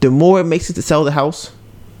it, the more it makes it to sell the house.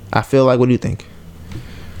 I feel like, what do you think?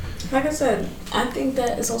 Like I said, I think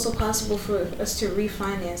that it's also possible for us to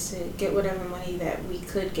refinance it, get whatever money that we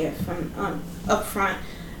could get from up front,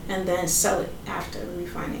 and then sell it after the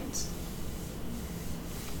refinance.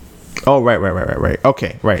 Oh, right.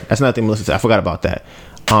 Okay, right. That's another thing Melissa said. I forgot about that.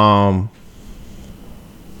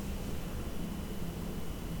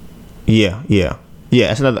 Yeah.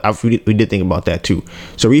 That's another. We did think about that too.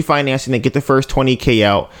 So refinancing it, get the first $20,000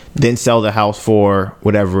 out, then sell the house for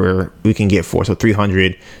whatever we can get for. So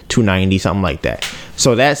 $300, $290, something like that.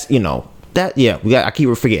 So that's, I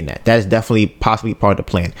keep forgetting that. That is definitely possibly part of the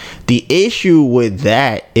plan. The issue with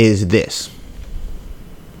that is this.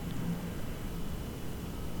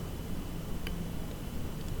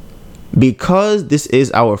 Because this is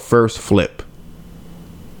our first flip,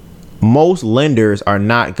 most lenders are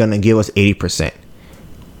not going to give us 80%.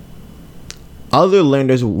 Other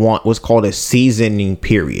lenders want what's called a seasoning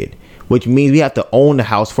period, which means we have to own the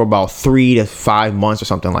house for about 3 to 5 months or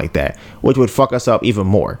something like that, which would fuck us up even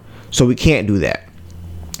more. So we can't do that.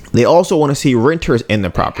 They also want to see renters in the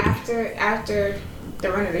property. After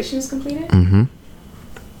the renovation is completed? Mm-hmm.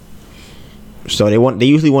 So they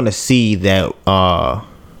usually want to see that,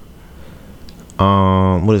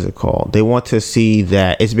 what is it called? They want to see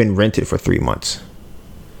that it's been rented for 3 months.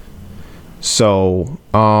 So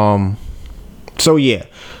yeah.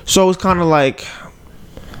 So it's kind of like,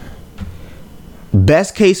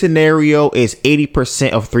 best case scenario is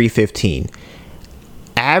 80% of 315.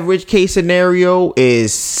 Average case scenario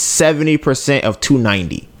is 70% of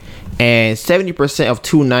 290. And 70% of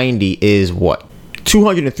 290 is what?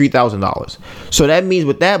 $203,000. So that means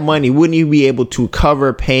with that money, wouldn't you be able to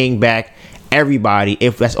cover paying back everybody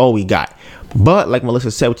if that's all we got? But like Melissa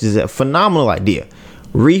said, which is a phenomenal idea,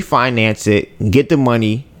 refinance it, get the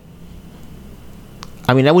money.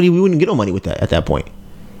 I mean, we wouldn't get no money with that at that point.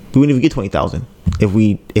 We wouldn't even get $20,000 if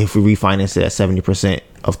we refinance it at 70%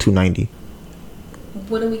 of 290.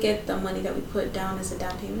 Wouldn't we get the money that we put down as a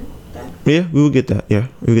down payment back? Yeah, we would get that. Yeah,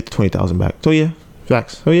 we would get the $20,000 back. So yeah,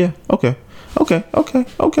 facts. So yeah, okay.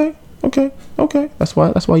 That's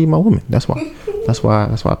why you're my woman. That's why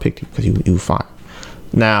I picked you, because you fine.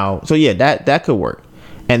 Now, so yeah, that could work.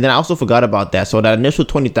 And then I also forgot about that. So that initial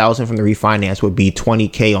 $20,000 from the refinance would be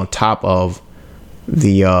 $20,000 on top of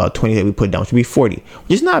the 20 that we put down, which would be 40,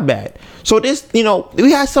 which is not bad. So this,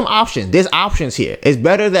 we have some options. There's options here. It's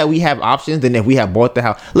better that we have options than if we have bought the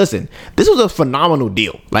house. Listen, this was a phenomenal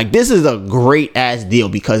deal. Like, this is a great ass deal,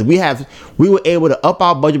 because we were able to up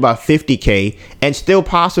our budget by $50,000 and still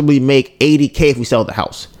possibly make $80,000 if we sell the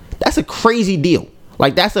house. That's a crazy deal.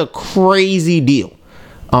 Like, that's a crazy deal.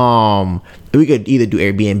 We could either do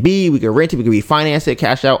Airbnb, we could rent it, we could refinance it,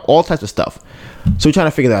 cash out, all types of stuff. So we're trying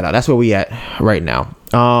to figure that out. That's where we at right now.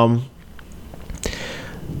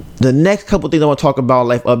 The next couple things I want to talk about,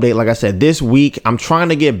 life update. Like I said, this week I'm trying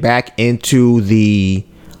to get back into the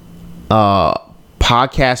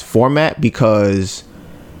podcast format, because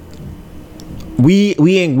we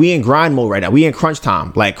in grind mode right now. We in crunch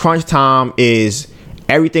time. Like, crunch time is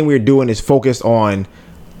everything we're doing is focused on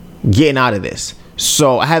getting out of this.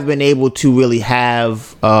 So I haven't been able to really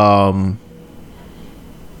have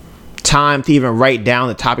time to even write down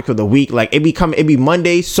the topic of the week. Like, it'd be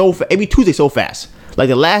Monday it'd be Tuesday so fast. Like,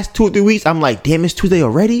 the last 2 or 3 weeks, I'm like, damn, it's Tuesday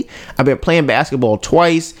already. I've been playing basketball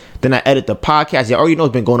twice. Then I edit the podcast. You already know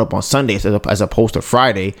it's been going up on Sundays as opposed to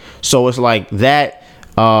Friday. So it's like that.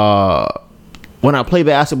 When I play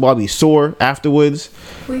basketball, I'll be sore afterwards.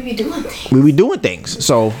 We be doing things.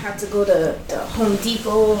 So I have to go to the Home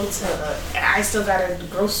Depot. I still got a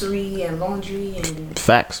grocery and laundry and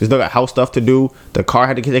facts. We still got house stuff to do. The car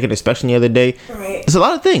had to take an inspection the other day. Right. It's a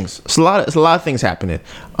lot of things. It's a lot of things happening.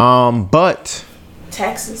 But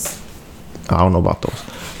taxes. I don't know about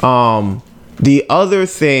those. The other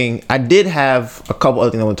thing, I did have a couple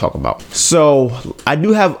other things I want to talk about. So I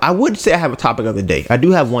would say I have a topic of the day. I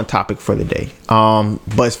do have one topic for the day.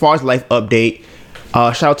 But as far as life update,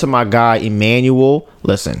 shout out to my guy, Emmanuel.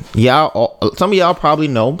 Listen, some of y'all probably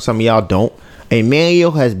know, some of y'all don't.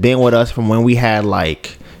 Emmanuel has been with us from when we had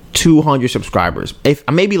like 200 subscribers. If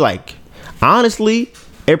maybe like, honestly,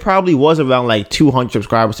 it probably was around like 200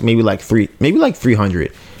 subscribers, maybe like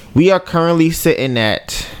 300. We are currently sitting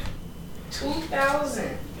at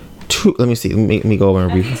 2,000. Let me see. Let me go over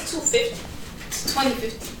and read. It's 250. It's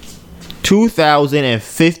 2050.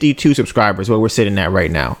 2,052 subscribers where we're sitting at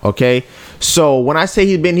right now. Okay, so when I say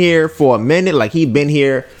he's been here for a minute, like he's been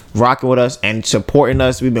here rocking with us and supporting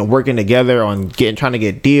us. We've been working together on trying to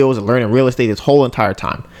get deals and learning real estate this whole entire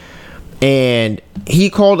time. And he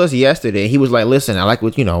called us yesterday. He was like, listen, I like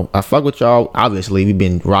what, I fuck with y'all. Obviously, we've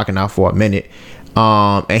been rocking out for a minute.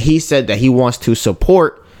 And he said that he wants to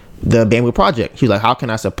support the Bamboo Project. He's like, how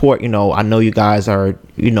can I support? I know you guys are,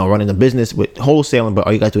 running the business with wholesaling, but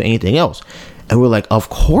are you guys doing anything else? And we're like, of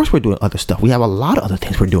course we're doing other stuff. We have a lot of other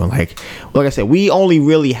things we're doing. Like I said, we only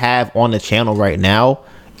really have on the channel right now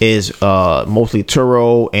is mostly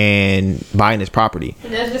Turo and buying this property.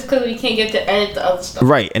 And that's just because we can't get to edit the other stuff.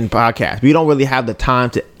 Right, and podcast. We don't really have the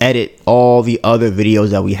time to edit all the other videos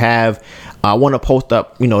that we have. I want to post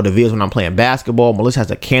up, the videos when I'm playing basketball. Melissa has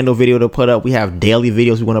a candle video to put up. We have daily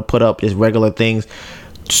videos we want to put up, just regular things.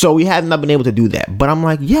 So we have not been able to do that. But I'm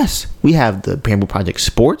like, yes, we have the Bamboo Project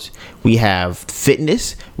Sports. We have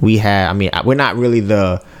fitness. We're not really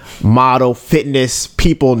the model fitness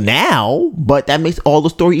people now, but that makes all the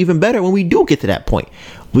story even better when we do get to that point.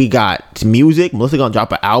 We got music. Melissa gonna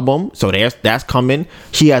drop an album, so that's coming.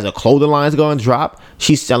 She has a clothing line that's gonna drop.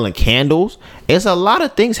 She's selling candles. It's a lot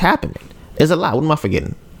of things happening. It's a lot. What am I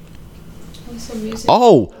forgetting?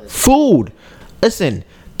 Oh, food. Listen,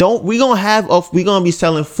 we gonna be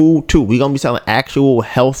selling food too. We gonna be selling actual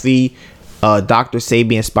healthy Dr.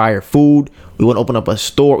 Sabi inspired food. We want to open up a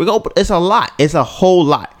store. It's a lot. It's a whole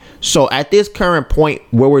lot. So at this current point,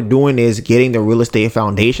 what we're doing is getting the real estate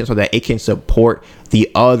foundation so that it can support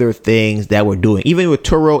the other things that we're doing. Even with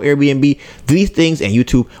Turo, Airbnb, these things, and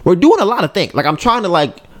YouTube, we're doing a lot of things. Like I'm trying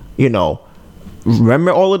to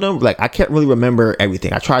remember all of them. Like I can't really remember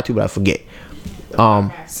everything. I try to, but I forget.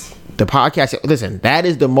 The podcast. Listen, that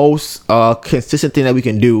is the most consistent thing that we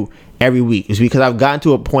can do every week. Is because I've gotten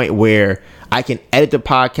to a point where I can edit the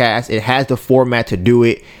podcast. It has the format to do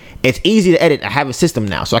it. It's easy to edit. I have a system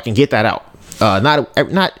now, so I can get that out.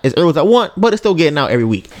 Not as early as I want, but it's still getting out every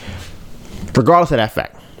week, regardless of that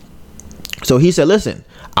fact. So he said, listen,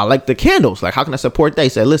 I like the candles. Like, how can I support that? He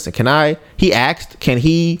said, listen, he asked, can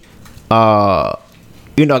he, I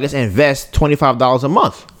guess invest $25 a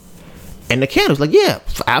month in the candles? Like, yeah,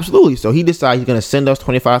 absolutely. So he decided he's going to send us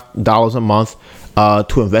 $25 a month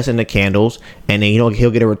to invest in the candles. And then,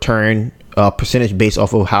 he'll get a return percentage based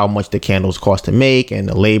off of how much the candles cost to make and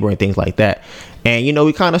the labor and things like that. And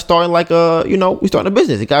we kind of starting we starting a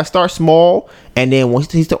business. It got to start small, and then once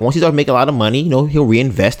he starts making a lot of money, he'll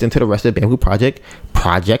reinvest into the rest of the Bamboo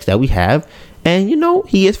projects that we have. And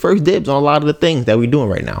he gets first dibs on a lot of the things that we're doing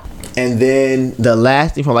right now. And then the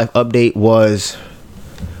last thing from Life Update was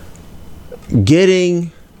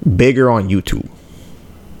getting bigger on YouTube,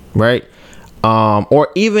 right? Or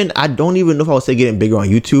even, I don't even know if I would say getting bigger on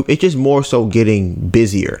YouTube. It's just more so getting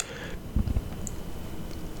busier.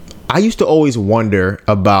 I used to always wonder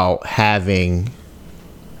about having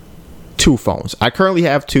two phones. I currently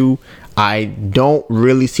have two. I don't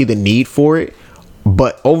really see the need for it.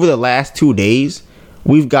 But over the last 2 days,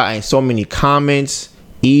 we've gotten so many comments,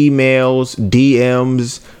 emails,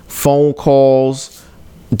 DMs, phone calls.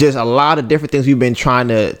 There's a lot of different things we've been trying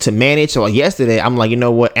to manage. So yesterday, I'm like, you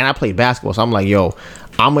know what? And I played basketball. So I'm like, yo,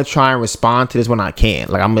 I'm going to try and respond to this when I can.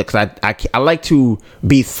 Like, because I like to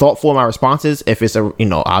be thoughtful in my responses. If it's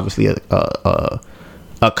obviously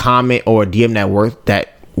a comment or a DM that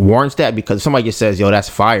warrants that, because if somebody just says, yo, that's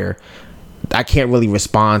fire, I can't really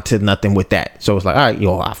respond to nothing with that. So it's like, all right,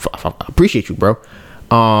 yo, I appreciate you, bro.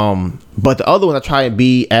 But the other one, I try to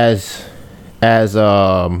be as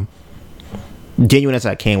genuine as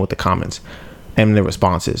I can with the comments and the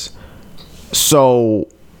responses. So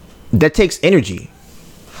that takes energy.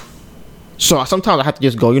 So sometimes I have to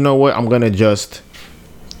just go, you know what? I'm going to just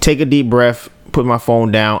take a deep breath, put my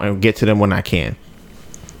phone down, and get to them when I can.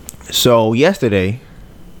 So this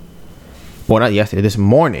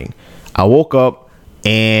morning, I woke up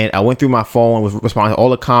and I went through my phone, was responding to all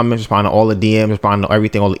the comments, responding to all the DMs, responding to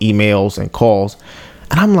everything, all the emails and calls.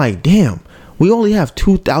 And I'm like, damn, we only have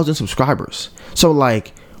 2,000 subscribers. So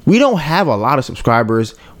like, we don't have a lot of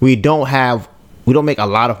subscribers. We don't make a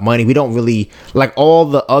lot of money. We don't really, like, all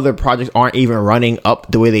the other projects aren't even running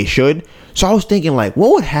up the way they should. So I was thinking, like,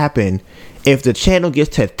 what would happen if the channel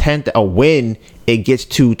gets to when it gets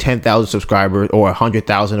to 10,000 subscribers or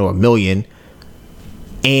 100,000 or 1 million,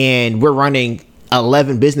 and we're running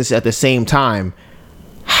 11 businesses at the same time?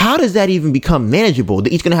 how does that even become manageable?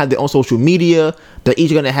 They're each going to have their own social media. They're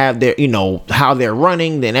each going to have their, you know, how they're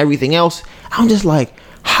running and everything else. I'm just like,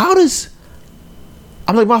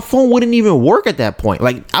 I'm like, my phone wouldn't even work at that point.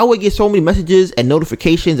 Like, I would get so many messages and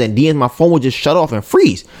notifications and DMs, my phone would just shut off and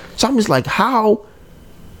freeze. So I'm just like, how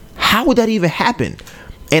would that even happen?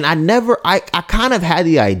 And I kind of had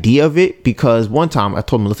the idea of it because one time I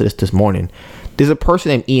told Melissa this morning. There's a person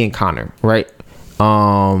named Ian Connor, right?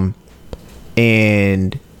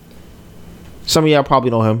 And some of y'all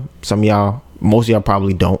probably know him. Most of y'all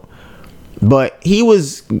probably don't. But he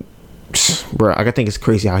was, bro, I think it's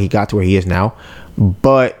crazy how he got to where he is now.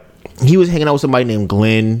 But he was hanging out with somebody named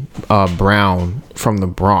Glenn Brown from the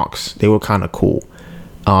Bronx. They were kind of cool,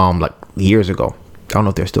 like years ago. I don't know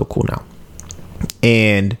if they're still cool now.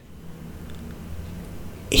 And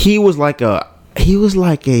he was like a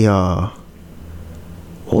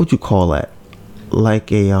what would you call that?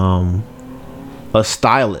 Like a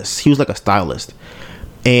stylist. He was like a stylist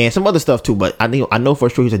and some other stuff too, but I know for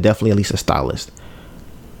sure he's definitely at least a stylist.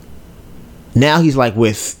 Now he's like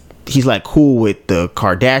cool with the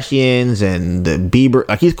Kardashians and the Bieber.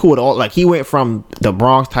 Like he's cool with all, like he went from the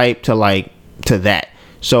Bronx type to that.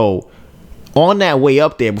 So on that way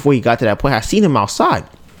up there, before he got to that point, I seen him outside.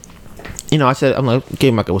 You know, I'm like, gave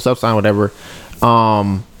him like a what's up sign, whatever.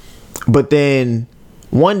 But then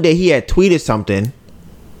one day he had tweeted something.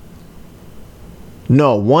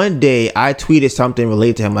 No, one day I tweeted something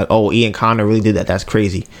related to him, like, oh, Ian Connor really did that. That's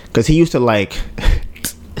crazy. Because he used to like,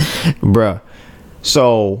 bruh.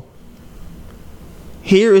 So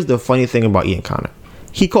here is the funny thing about Ian Connor.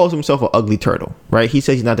 He calls himself an ugly turtle, right? He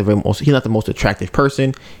says he's not the most attractive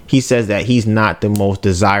person. He says that he's not the most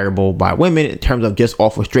desirable by women in terms of just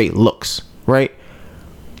off of straight looks, right?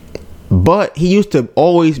 But he used to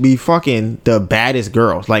always be fucking the baddest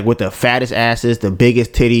girls, like with the fattest asses, the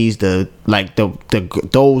biggest titties,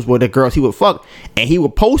 those were the girls he would fuck, and he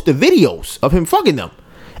would post the videos of him fucking them,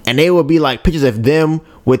 and they would be like pictures of them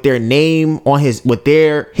with their name on his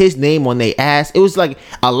name on their ass. It was like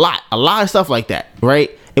a lot of stuff like that,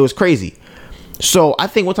 right? It was crazy. So I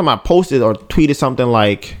think one time I posted or tweeted something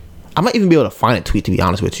like, I might even be able to find a tweet, to be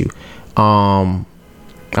honest with you. I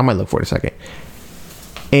might look for it a second.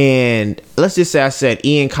 And let's just say I said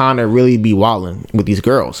Ian Connor really be wilding with these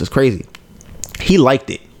girls. It's crazy. He liked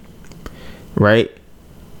it, right?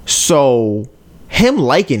 So him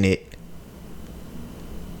liking it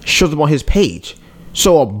shows up on his page.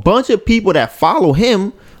 So a bunch of people that follow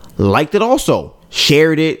him liked it also,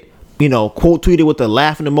 shared it, you know, quote tweeted with the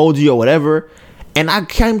laughing emoji or whatever. And I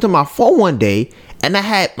came to my phone one day and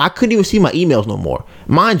I couldn't even see my emails no more.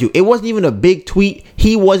 Mind you, it wasn't even a big tweet.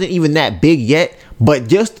 He wasn't even that big yet, but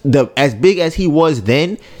just as big as he was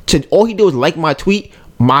then, all he did was like my tweet,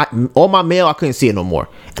 all my mail, I couldn't see it no more.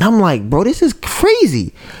 And I'm like, bro, this is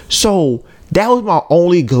crazy. So that was my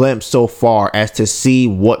only glimpse so far as to see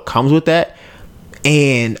what comes with that.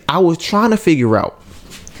 And I was trying to figure out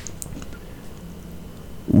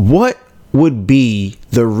what would be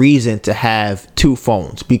the reason to have two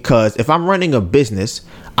phones, because if I'm running a business,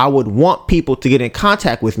 I would want people to get in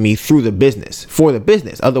contact with me through the business, for the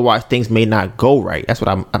business. Otherwise, things may not go right. That's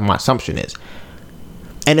what my assumption is.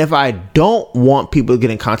 And if I don't want people to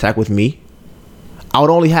get in contact with me, I would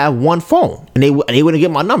only have one phone, and they wouldn't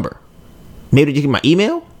get my number. Maybe they just get my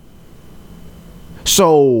email.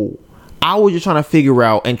 So I was just trying to figure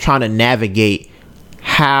out and trying to navigate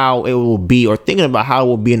how it will be, or thinking about how it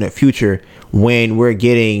will be in the future when we're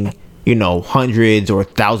getting, you know, hundreds or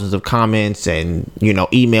thousands of comments and, you know,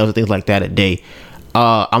 emails and things like that a day.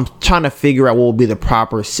 I'm trying to figure out what will be the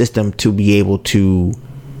proper system to be able to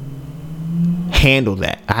handle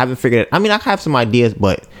that. I haven't figured it. I mean, I have some ideas,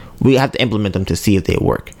 but we have to implement them to see if they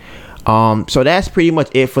work. So that's pretty much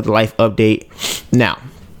it for the life update. Now,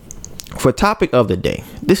 for topic of the day,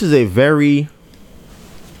 this is a very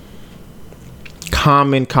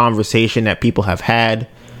common conversation that people have had.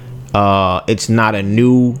 It's not a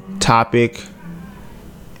new topic.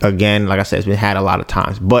 Again, like I said, it's been had a lot of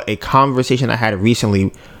times, but a conversation I had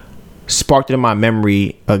recently sparked it in my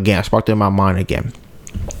memory again, sparked it in my mind again.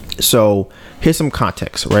 So here's some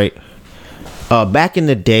context, right? Back in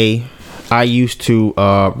the day, I used to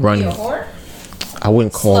run. I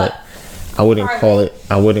wouldn't call it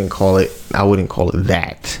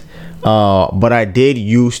that. But I did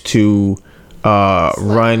used to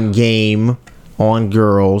run game on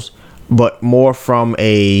girls, but more from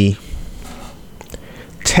a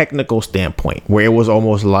technical standpoint, where it was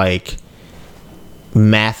almost like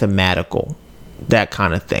mathematical, that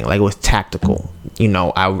kind of thing. Like it was tactical. You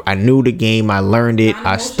know, I knew the game, I learned it,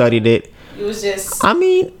 I studied it. It was just. I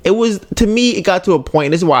mean, it was, to me, it got to a point.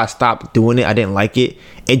 This is why I stopped doing it. I didn't like it.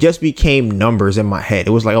 It just became numbers in my head. It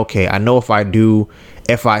was like, okay, I know if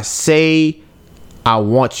I say I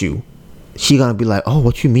want you, she gonna be like, oh,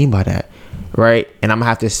 what you mean by that? Right? And I'm gonna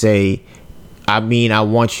have to say, I mean, I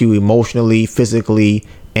want you emotionally, physically,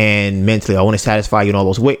 and mentally. I want to satisfy you in all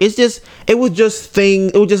those ways. It was just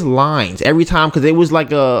lines every time, because it was like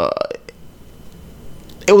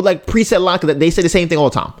preset lines, because they say the same thing all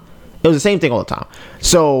the time. It was the same thing all the time.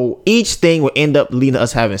 So each thing would end up leading to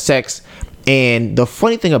us having sex. And the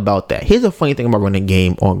funny thing about that, here's the funny thing about running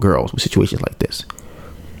game on girls with situations like this.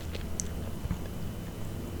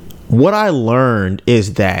 What I learned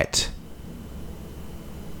is that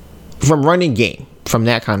from running game, from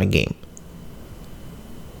that kind of game,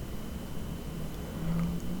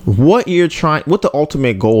 what the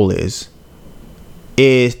ultimate goal is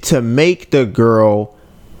to make the girl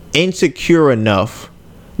insecure enough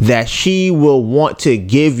that she will want to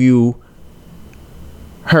give you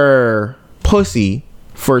her pussy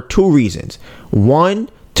for two reasons. One,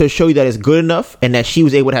 to show you that it's good enough and that she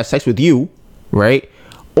was able to have sex with you, right?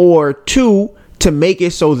 Or two, to make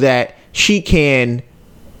it so that she can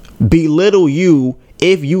belittle you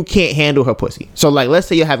if you can't handle her pussy. So like, let's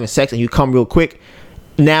say you're having sex and you come real quick.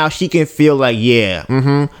 Now she can feel like, yeah,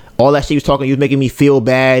 all that she was talking, you was making me feel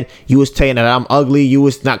bad. You was saying that I'm ugly. You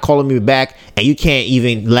was not calling me back, and you can't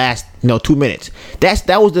even last 2 minutes.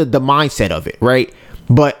 That was the mindset of it, right?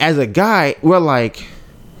 But as a guy, we're like,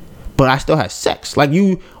 but I still had sex. Like,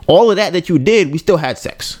 all of that you did, we still had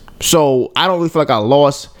sex. So I don't really feel like I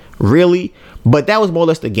lost, really. But that was more or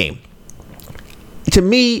less the game. To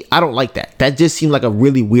me, I don't like that. That just seemed like a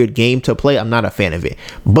really weird game to play. I'm not a fan of it.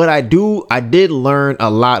 But I did learn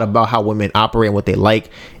a lot about how women operate and what they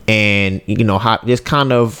like, and how just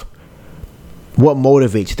kind of what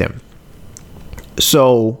motivates them.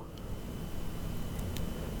 So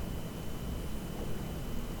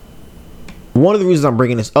one of the reasons I'm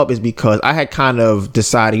bringing this up is because I had kind of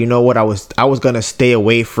decided, you know what, I was going to stay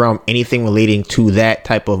away from anything relating to that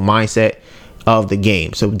type of mindset of the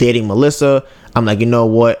game. So dating Melissa, I'm like, you know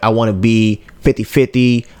what, I want to be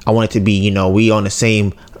 50-50. I want it to be, we on the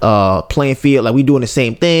same playing field, like we doing the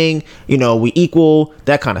same thing, we equal,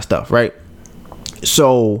 that kind of stuff, right?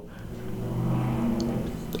 So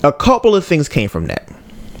a couple of things came from that.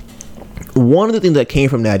 One of the things that came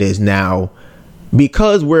from that is now,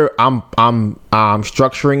 because I'm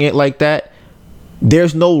structuring it like that,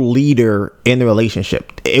 there's no leader in the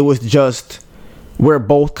relationship. It was just, we're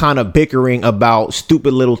both kind of bickering about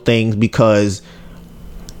stupid little things because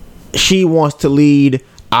she wants to lead,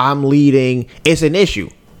 I'm leading. It's an issue.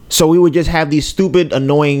 So we would just have these stupid,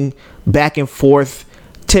 annoying back and forth,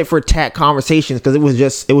 tit for tat conversations, because it was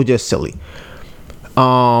just silly.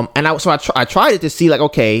 I tried it to see, like,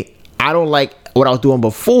 okay, I don't like what I was doing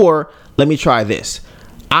before. Let me try this.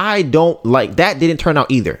 I don't like that. Didn't turn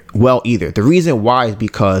out either. The reason why is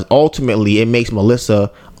because ultimately it makes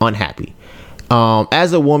Melissa unhappy.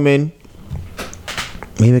 As a woman,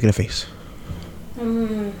 why are you making a face?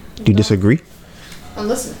 Do you disagree? I'm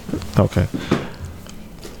listening. Okay.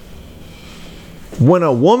 When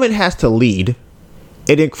a woman has to lead,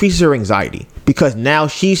 it increases her anxiety because now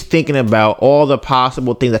she's thinking about all the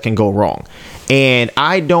possible things that can go wrong. And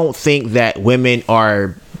I don't think that women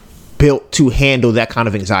are built to handle that kind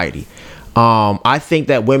of anxiety. I think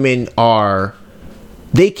that women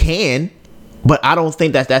they can, but I don't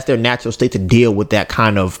think that's their natural state to deal with that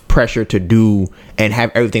kind of pressure to do and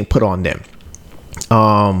have everything put on them.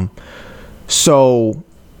 So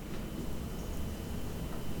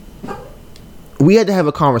we had to have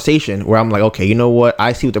a conversation where I'm like, okay, you know what?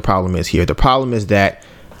 I see what the problem is here. The problem is that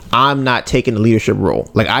I'm not taking the leadership role.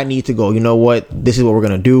 Like, I need to go, you know what? This is what we're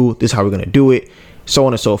going to do. This is how we're going to do it. So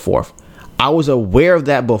on and so forth. I was aware of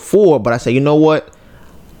that before, but I said, you know what?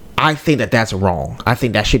 I think that's wrong. I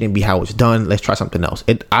think that shouldn't be how it's done. Let's try something else.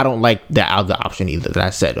 I don't like that other option either that I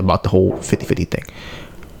said about the whole 50-50 thing.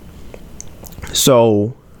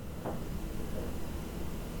 So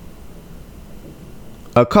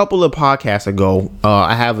a couple of podcasts ago,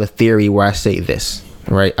 I have a theory where I say this,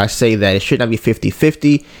 right? I say that it should not be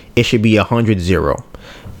 50-50. It should be 100-0.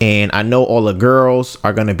 And I know all the girls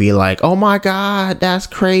are going to be like, oh my God, that's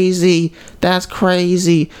crazy. That's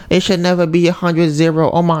crazy. It should never be 100-0.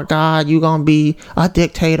 Oh my God, you're going to be a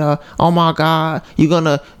dictator. Oh my God, you're going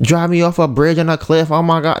to drive me off a bridge and a cliff. Oh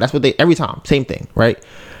my God. That's what every time, same thing, right?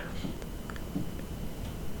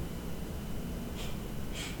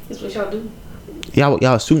 That's what y'all do.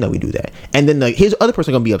 Y'all assume that we do that. And then here's the other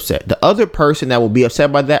person going to be upset. The other person that will be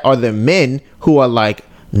upset by that are the men who are like,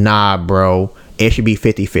 nah, bro. It should be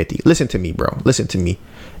 50-50. Listen to me, bro. Listen to me.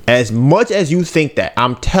 As much as you think that,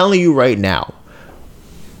 I'm telling you right now,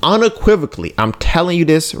 unequivocally, I'm telling you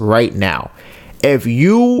this right now. If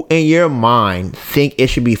you in your mind think it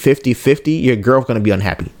should be 50-50, your girl's going to be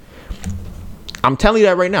unhappy. I'm telling you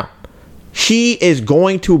that right now. She is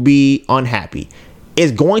going to be unhappy.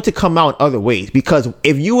 It's going to come out in other ways, because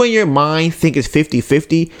if you in your mind think it's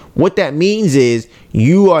 50-50, what that means is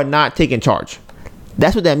you are not taking charge.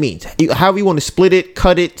 That's what that means. However you want to split it,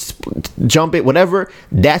 cut it, jump it, whatever,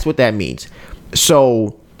 that's what that means.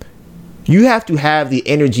 So you have to have the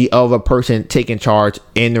energy of a person taking charge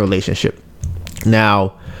in the relationship.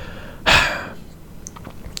 Now,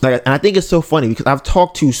 and I think it's so funny because I've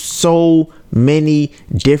talked to so many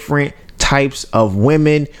different types of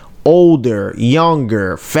women, older,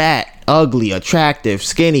 younger, fat, ugly, attractive,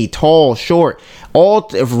 skinny, tall, short, all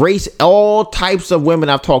race, all types of women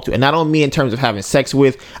I've talked to. And I don't mean in terms of having sex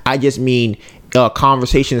with, I just mean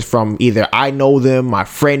conversations from either I know them, my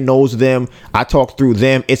friend knows them, I talk through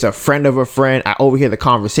them, it's a friend of a friend, I overhear the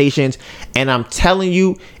conversations, and I'm telling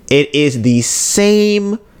you, it is the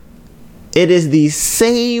same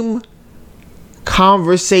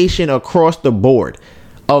conversation across the board.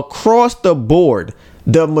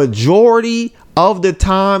 The majority of the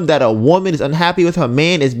time that a woman is unhappy with her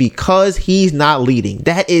man is because he's not leading.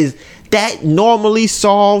 That normally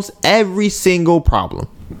solves every single problem.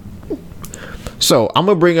 So I'm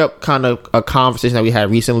gonna bring up kind of a conversation that we had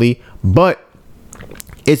recently, but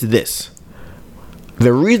it's this.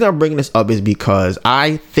 The reason I'm bringing this up is because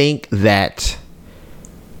I think that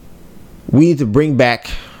we need to bring back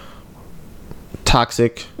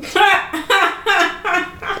toxic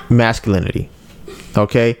masculinity.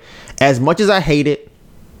 Okay? As much as I hate it,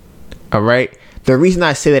 all right, the reason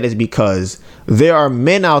I say that is because there are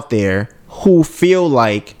men out there who feel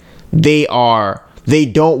like they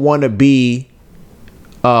don't want to be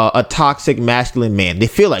a toxic masculine man. They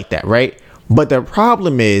feel like that, right? But the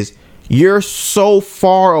problem is you're so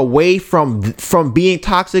far away from being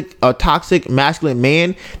a toxic masculine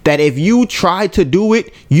man that if you tried to do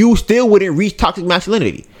it, you still wouldn't reach toxic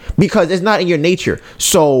masculinity because it's not in your nature.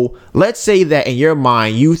 So let's say that in your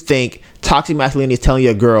mind, you think toxic masculinity is telling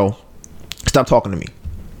your girl, stop talking to me.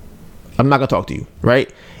 I'm not going to talk to you,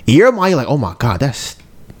 right? In your mind, you're like, oh my God, that's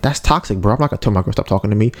toxic, bro. I'm not going to tell my girl stop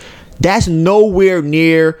talking to me. That's nowhere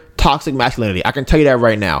near toxic masculinity. I can tell you that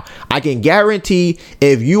right now. I can guarantee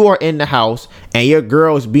if you are in the house and your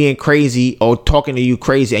girl is being crazy or talking to you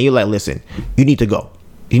crazy and you're like, listen, you need to go.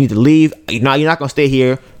 You need to leave. Now you're not going to stay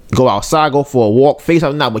here. Go outside, go for a walk, face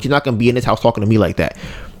up now, but you're not going to be in this house talking to me like that.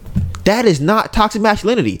 That is not toxic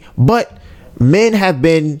masculinity. But men have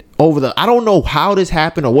been I don't know how this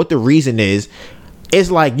happened or what the reason is.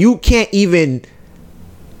 It's like you can't even,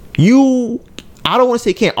 I don't want to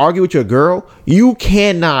say can't argue with your girl. You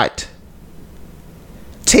cannot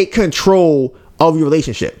take control of your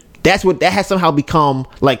relationship. That has somehow become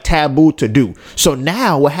like taboo to do. So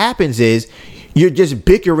now what happens is you're just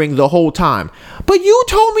bickering the whole time. But you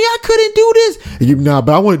told me I couldn't do this. But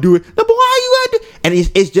I want to do it. But why you got to? And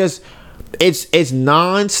it's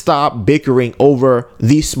nonstop bickering over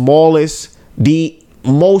the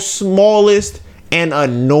most smallest and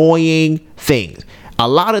annoying things. A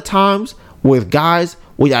lot of times with guys,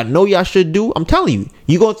 what I know y'all should do, I'm telling you,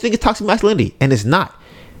 you're going to think it's toxic masculinity, and it's not.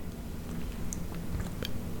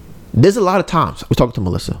 There's a lot of times we're talking to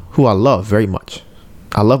Melissa, who I love very much.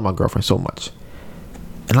 I love my girlfriend so much.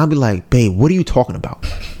 And I'll be like, babe, what are you talking about?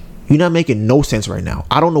 You're not making no sense right now.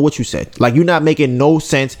 I don't know what you said. Like, you're not making no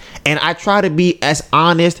sense. And I try to be as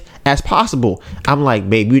honest as possible. I'm like,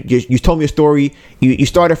 babe, you told me a story. You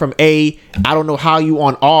started from A. I don't know how you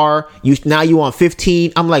on R. Now you on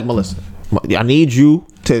 15. I'm like, Melissa, I need you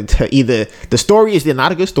to either the story is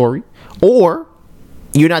not a good story or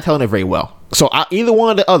you're not telling it very well. So either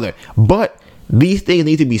one or the other. But these things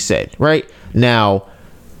need to be said, right? Now,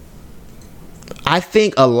 I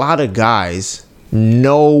think a lot of guys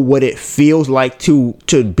know what it feels like to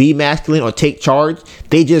be masculine or take charge.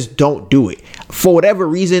 They just don't do it. For whatever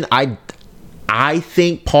reason, I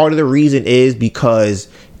think part of the reason is because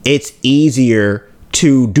it's easier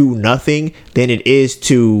to do nothing than it is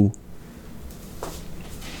to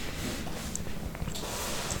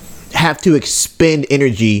have to expend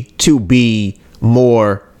energy to be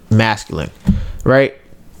more masculine, right?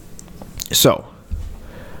 So,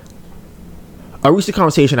 a recent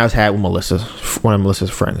conversation I was had with Melissa, one of Melissa's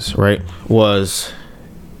friends, right, was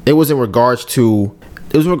in regards to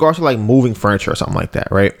like moving furniture or something like that,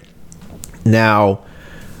 right? Now,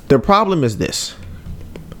 the problem is this.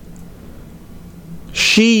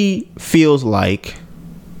 She feels like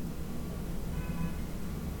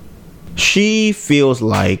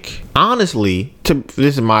honestly, this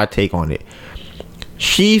is my take on it.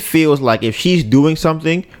 She feels like if she's doing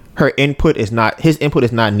something, his input is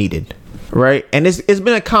not needed, right? And it's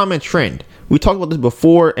been a common trend. We talked about this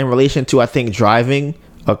before in relation to, I think, driving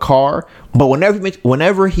a car. But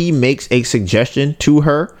whenever he makes a suggestion to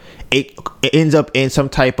her, it ends up in some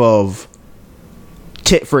type of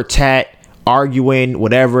tit for tat, arguing,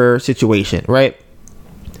 whatever situation, right?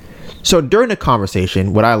 So during the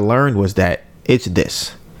conversation, what I learned was that it's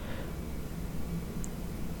this.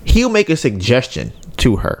 He'll make a suggestion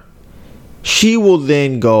to her. She will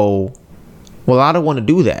then go, well, I don't want to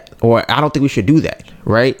do that, or I don't think we should do that,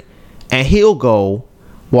 right? And he'll go,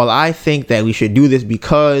 well, I think that we should do this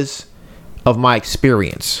because of my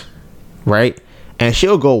experience, right? And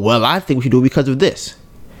she'll go, well, I think we should do it because of this.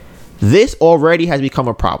 This already has become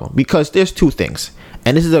a problem because there's two things.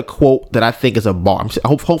 And this is a quote that I think is a bar.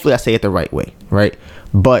 Hopefully I say it the right way, right?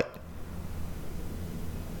 But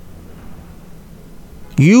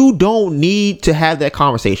you don't need to have that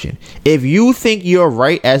conversation. If you think you're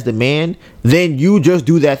right as the man, then you just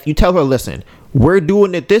do that. You tell her, listen, we're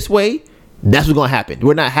doing it this way. That's what's going to happen.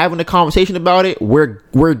 We're not having a conversation about it. We're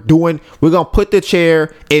going to put the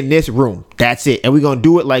chair in this room. That's it. And we're going to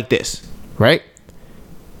do it like this, right?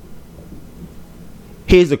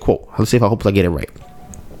 Here's the quote. Let's see if I get it right.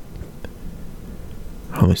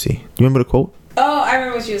 Let me see. Do you remember the quote? Oh, I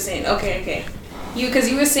remember what you were saying. Okay. Because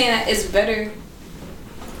you were saying that it's better,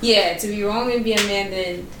 to be wrong and be a man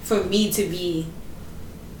than for me to be,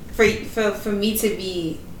 for me to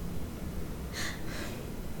be,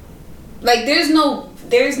 like, there's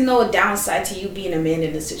no downside to you being a man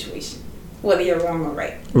in this situation, whether you're wrong or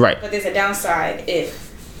right. Right. But there's a downside if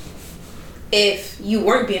you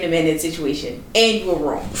weren't being a man in that situation and you were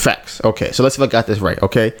wrong. Facts. Okay, so let's see if I got this right.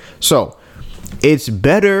 Okay, so it's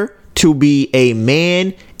better to be a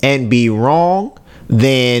man and be wrong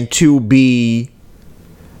than to be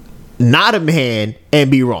not a man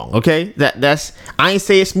and be wrong. Okay, that's I ain't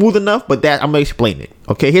say it smooth enough, but that I'm gonna explain it.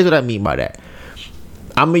 Okay, here's what I mean by that.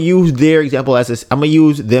 I'm gonna use their example I'm gonna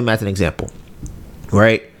use them as an example,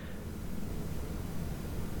 right?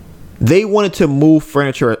 They wanted to move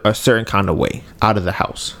furniture a certain kind of way out of the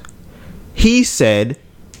house. He said,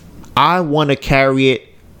 I want to carry it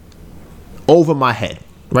over my head,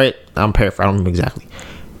 right? I'm paraphrasing, I don't remember exactly.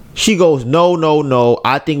 She goes, no,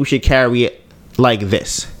 I think we should carry it like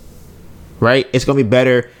this, right? It's going to be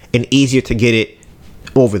better and easier to get it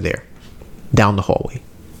over there, down the hallway.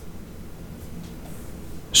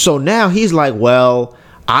 So now he's like, well,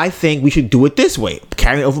 I think we should do it this way,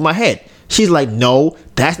 carry it over my head. She's like, no,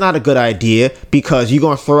 that's not a good idea because you're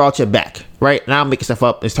going to throw out your back, right? Now I'm making stuff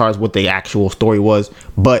up as far as what the actual story was,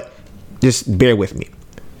 but just bear with me.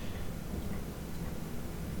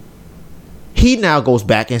 He now goes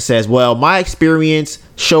back and says, well, my experience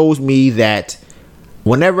shows me that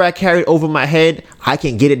whenever I carry it over my head, I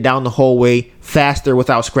can get it down the hallway faster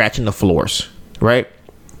without scratching the floors, right?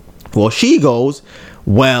 Well, she goes,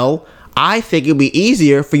 well, I think it'd be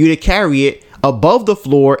easier for you to carry it above the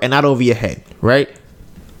floor and not over your head, right?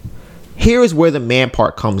 Here is where the man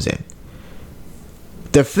part comes in.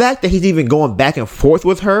 The fact that he's even going back and forth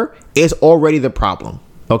with her is already the problem,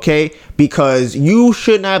 okay? Because you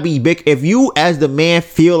should not be big. If you as the man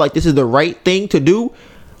feel like this is the right thing to do,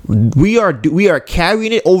 we are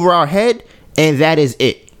carrying it over our head and that is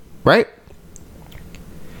it, right?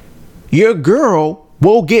 Your girl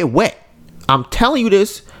will get wet. I'm telling you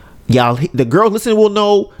this. Y'all, the girls listening will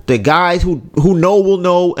know, the guys who know will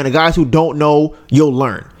know, and the guys who don't know, you'll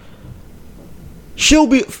learn. She'll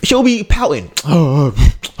be pouting, but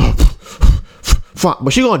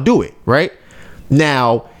she's gonna do it, right?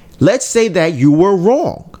 Now, let's say that you were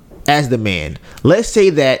wrong as the man. Let's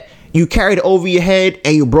say that you carried it over your head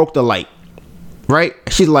and you broke the light, right?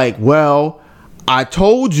 She's like, well, I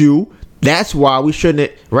told you that's why we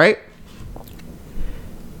shouldn't, right?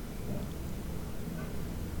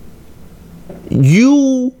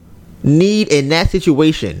 You need, in that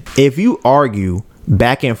situation, if you argue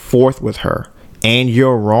back and forth with her and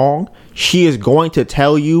you're wrong, she is going to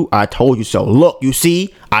tell you, I told you so. Look, you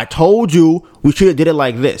see, I told you we should have did it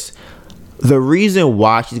like this. The reason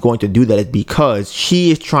why she's going to do that is because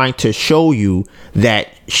she is trying to show you that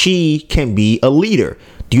she can be a leader.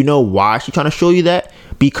 Do you know why she's trying to show you that?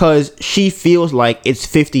 Because she feels like it's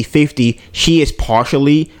 50-50. She is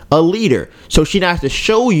partially a leader. So she has to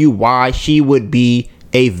show you why she would be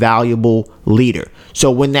a valuable leader.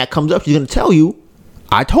 So when that comes up, she's going to tell you,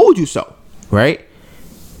 I told you so, right?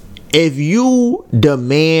 If you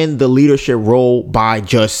demand the leadership role by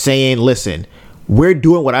just saying, listen, we're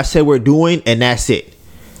doing what I said we're doing, and that's it.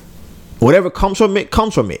 Whatever comes from it,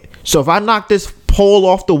 comes from it. So if I knock this pole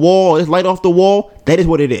off the wall, this light off the wall, that is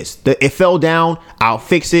what it is. It fell down. I'll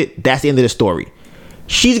fix it. That's the end of the story.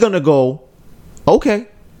 She's going to go, okay,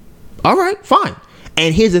 all right, fine.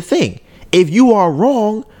 And here's the thing. If you are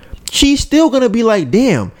wrong, she's still going to be like,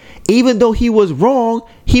 damn, even though he was wrong,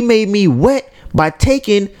 he made me wet by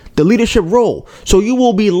taking the leadership role. So you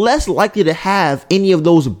will be less likely to have any of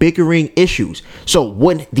those bickering issues. So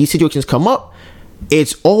when these situations come up,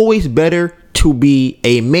 it's always better to be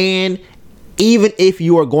a man, even if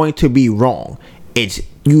you are going to be wrong.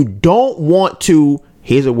 You don't want to,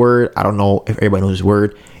 here's a word, I don't know if everybody knows this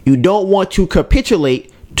word. You don't want to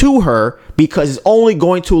capitulate to her, because it's only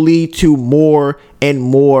going to lead to more and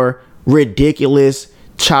more ridiculous,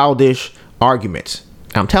 childish arguments.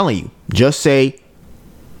 I'm telling you, just say,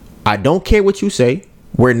 I don't care what you say.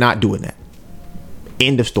 We're not doing that.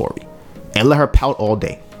 End of story. And let her pout all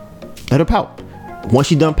day. Let her pout. Once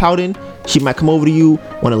she's done pouting, she might come over to you,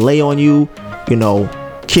 want to lay on you,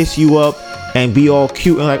 kiss you up and be all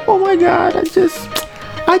cute and like, oh my God, I just,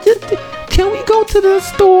 can we go to the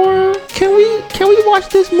store? Can we watch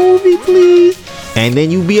this movie, please? And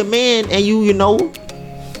then you be a man and you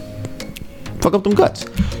fuck up them guts.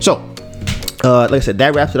 So, like I said,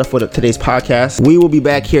 that wraps it up for today's podcast. We will be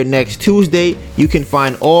back here next Tuesday. You can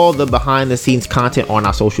find all the behind the scenes content on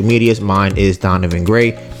our social medias. Mine is Donovan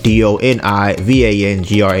Gray,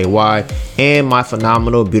 DONIVANGRAY, and my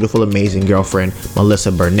phenomenal, beautiful, amazing girlfriend,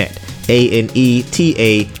 Melissa Burnett,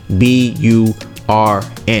 ANETABURN.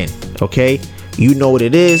 Okay, you know what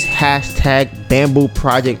it is. Hashtag Bamboo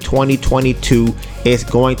Project 2022 is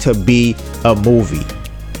going to be a movie.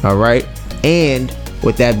 All right, and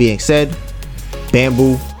with that being said,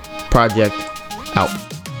 Bamboo Project out.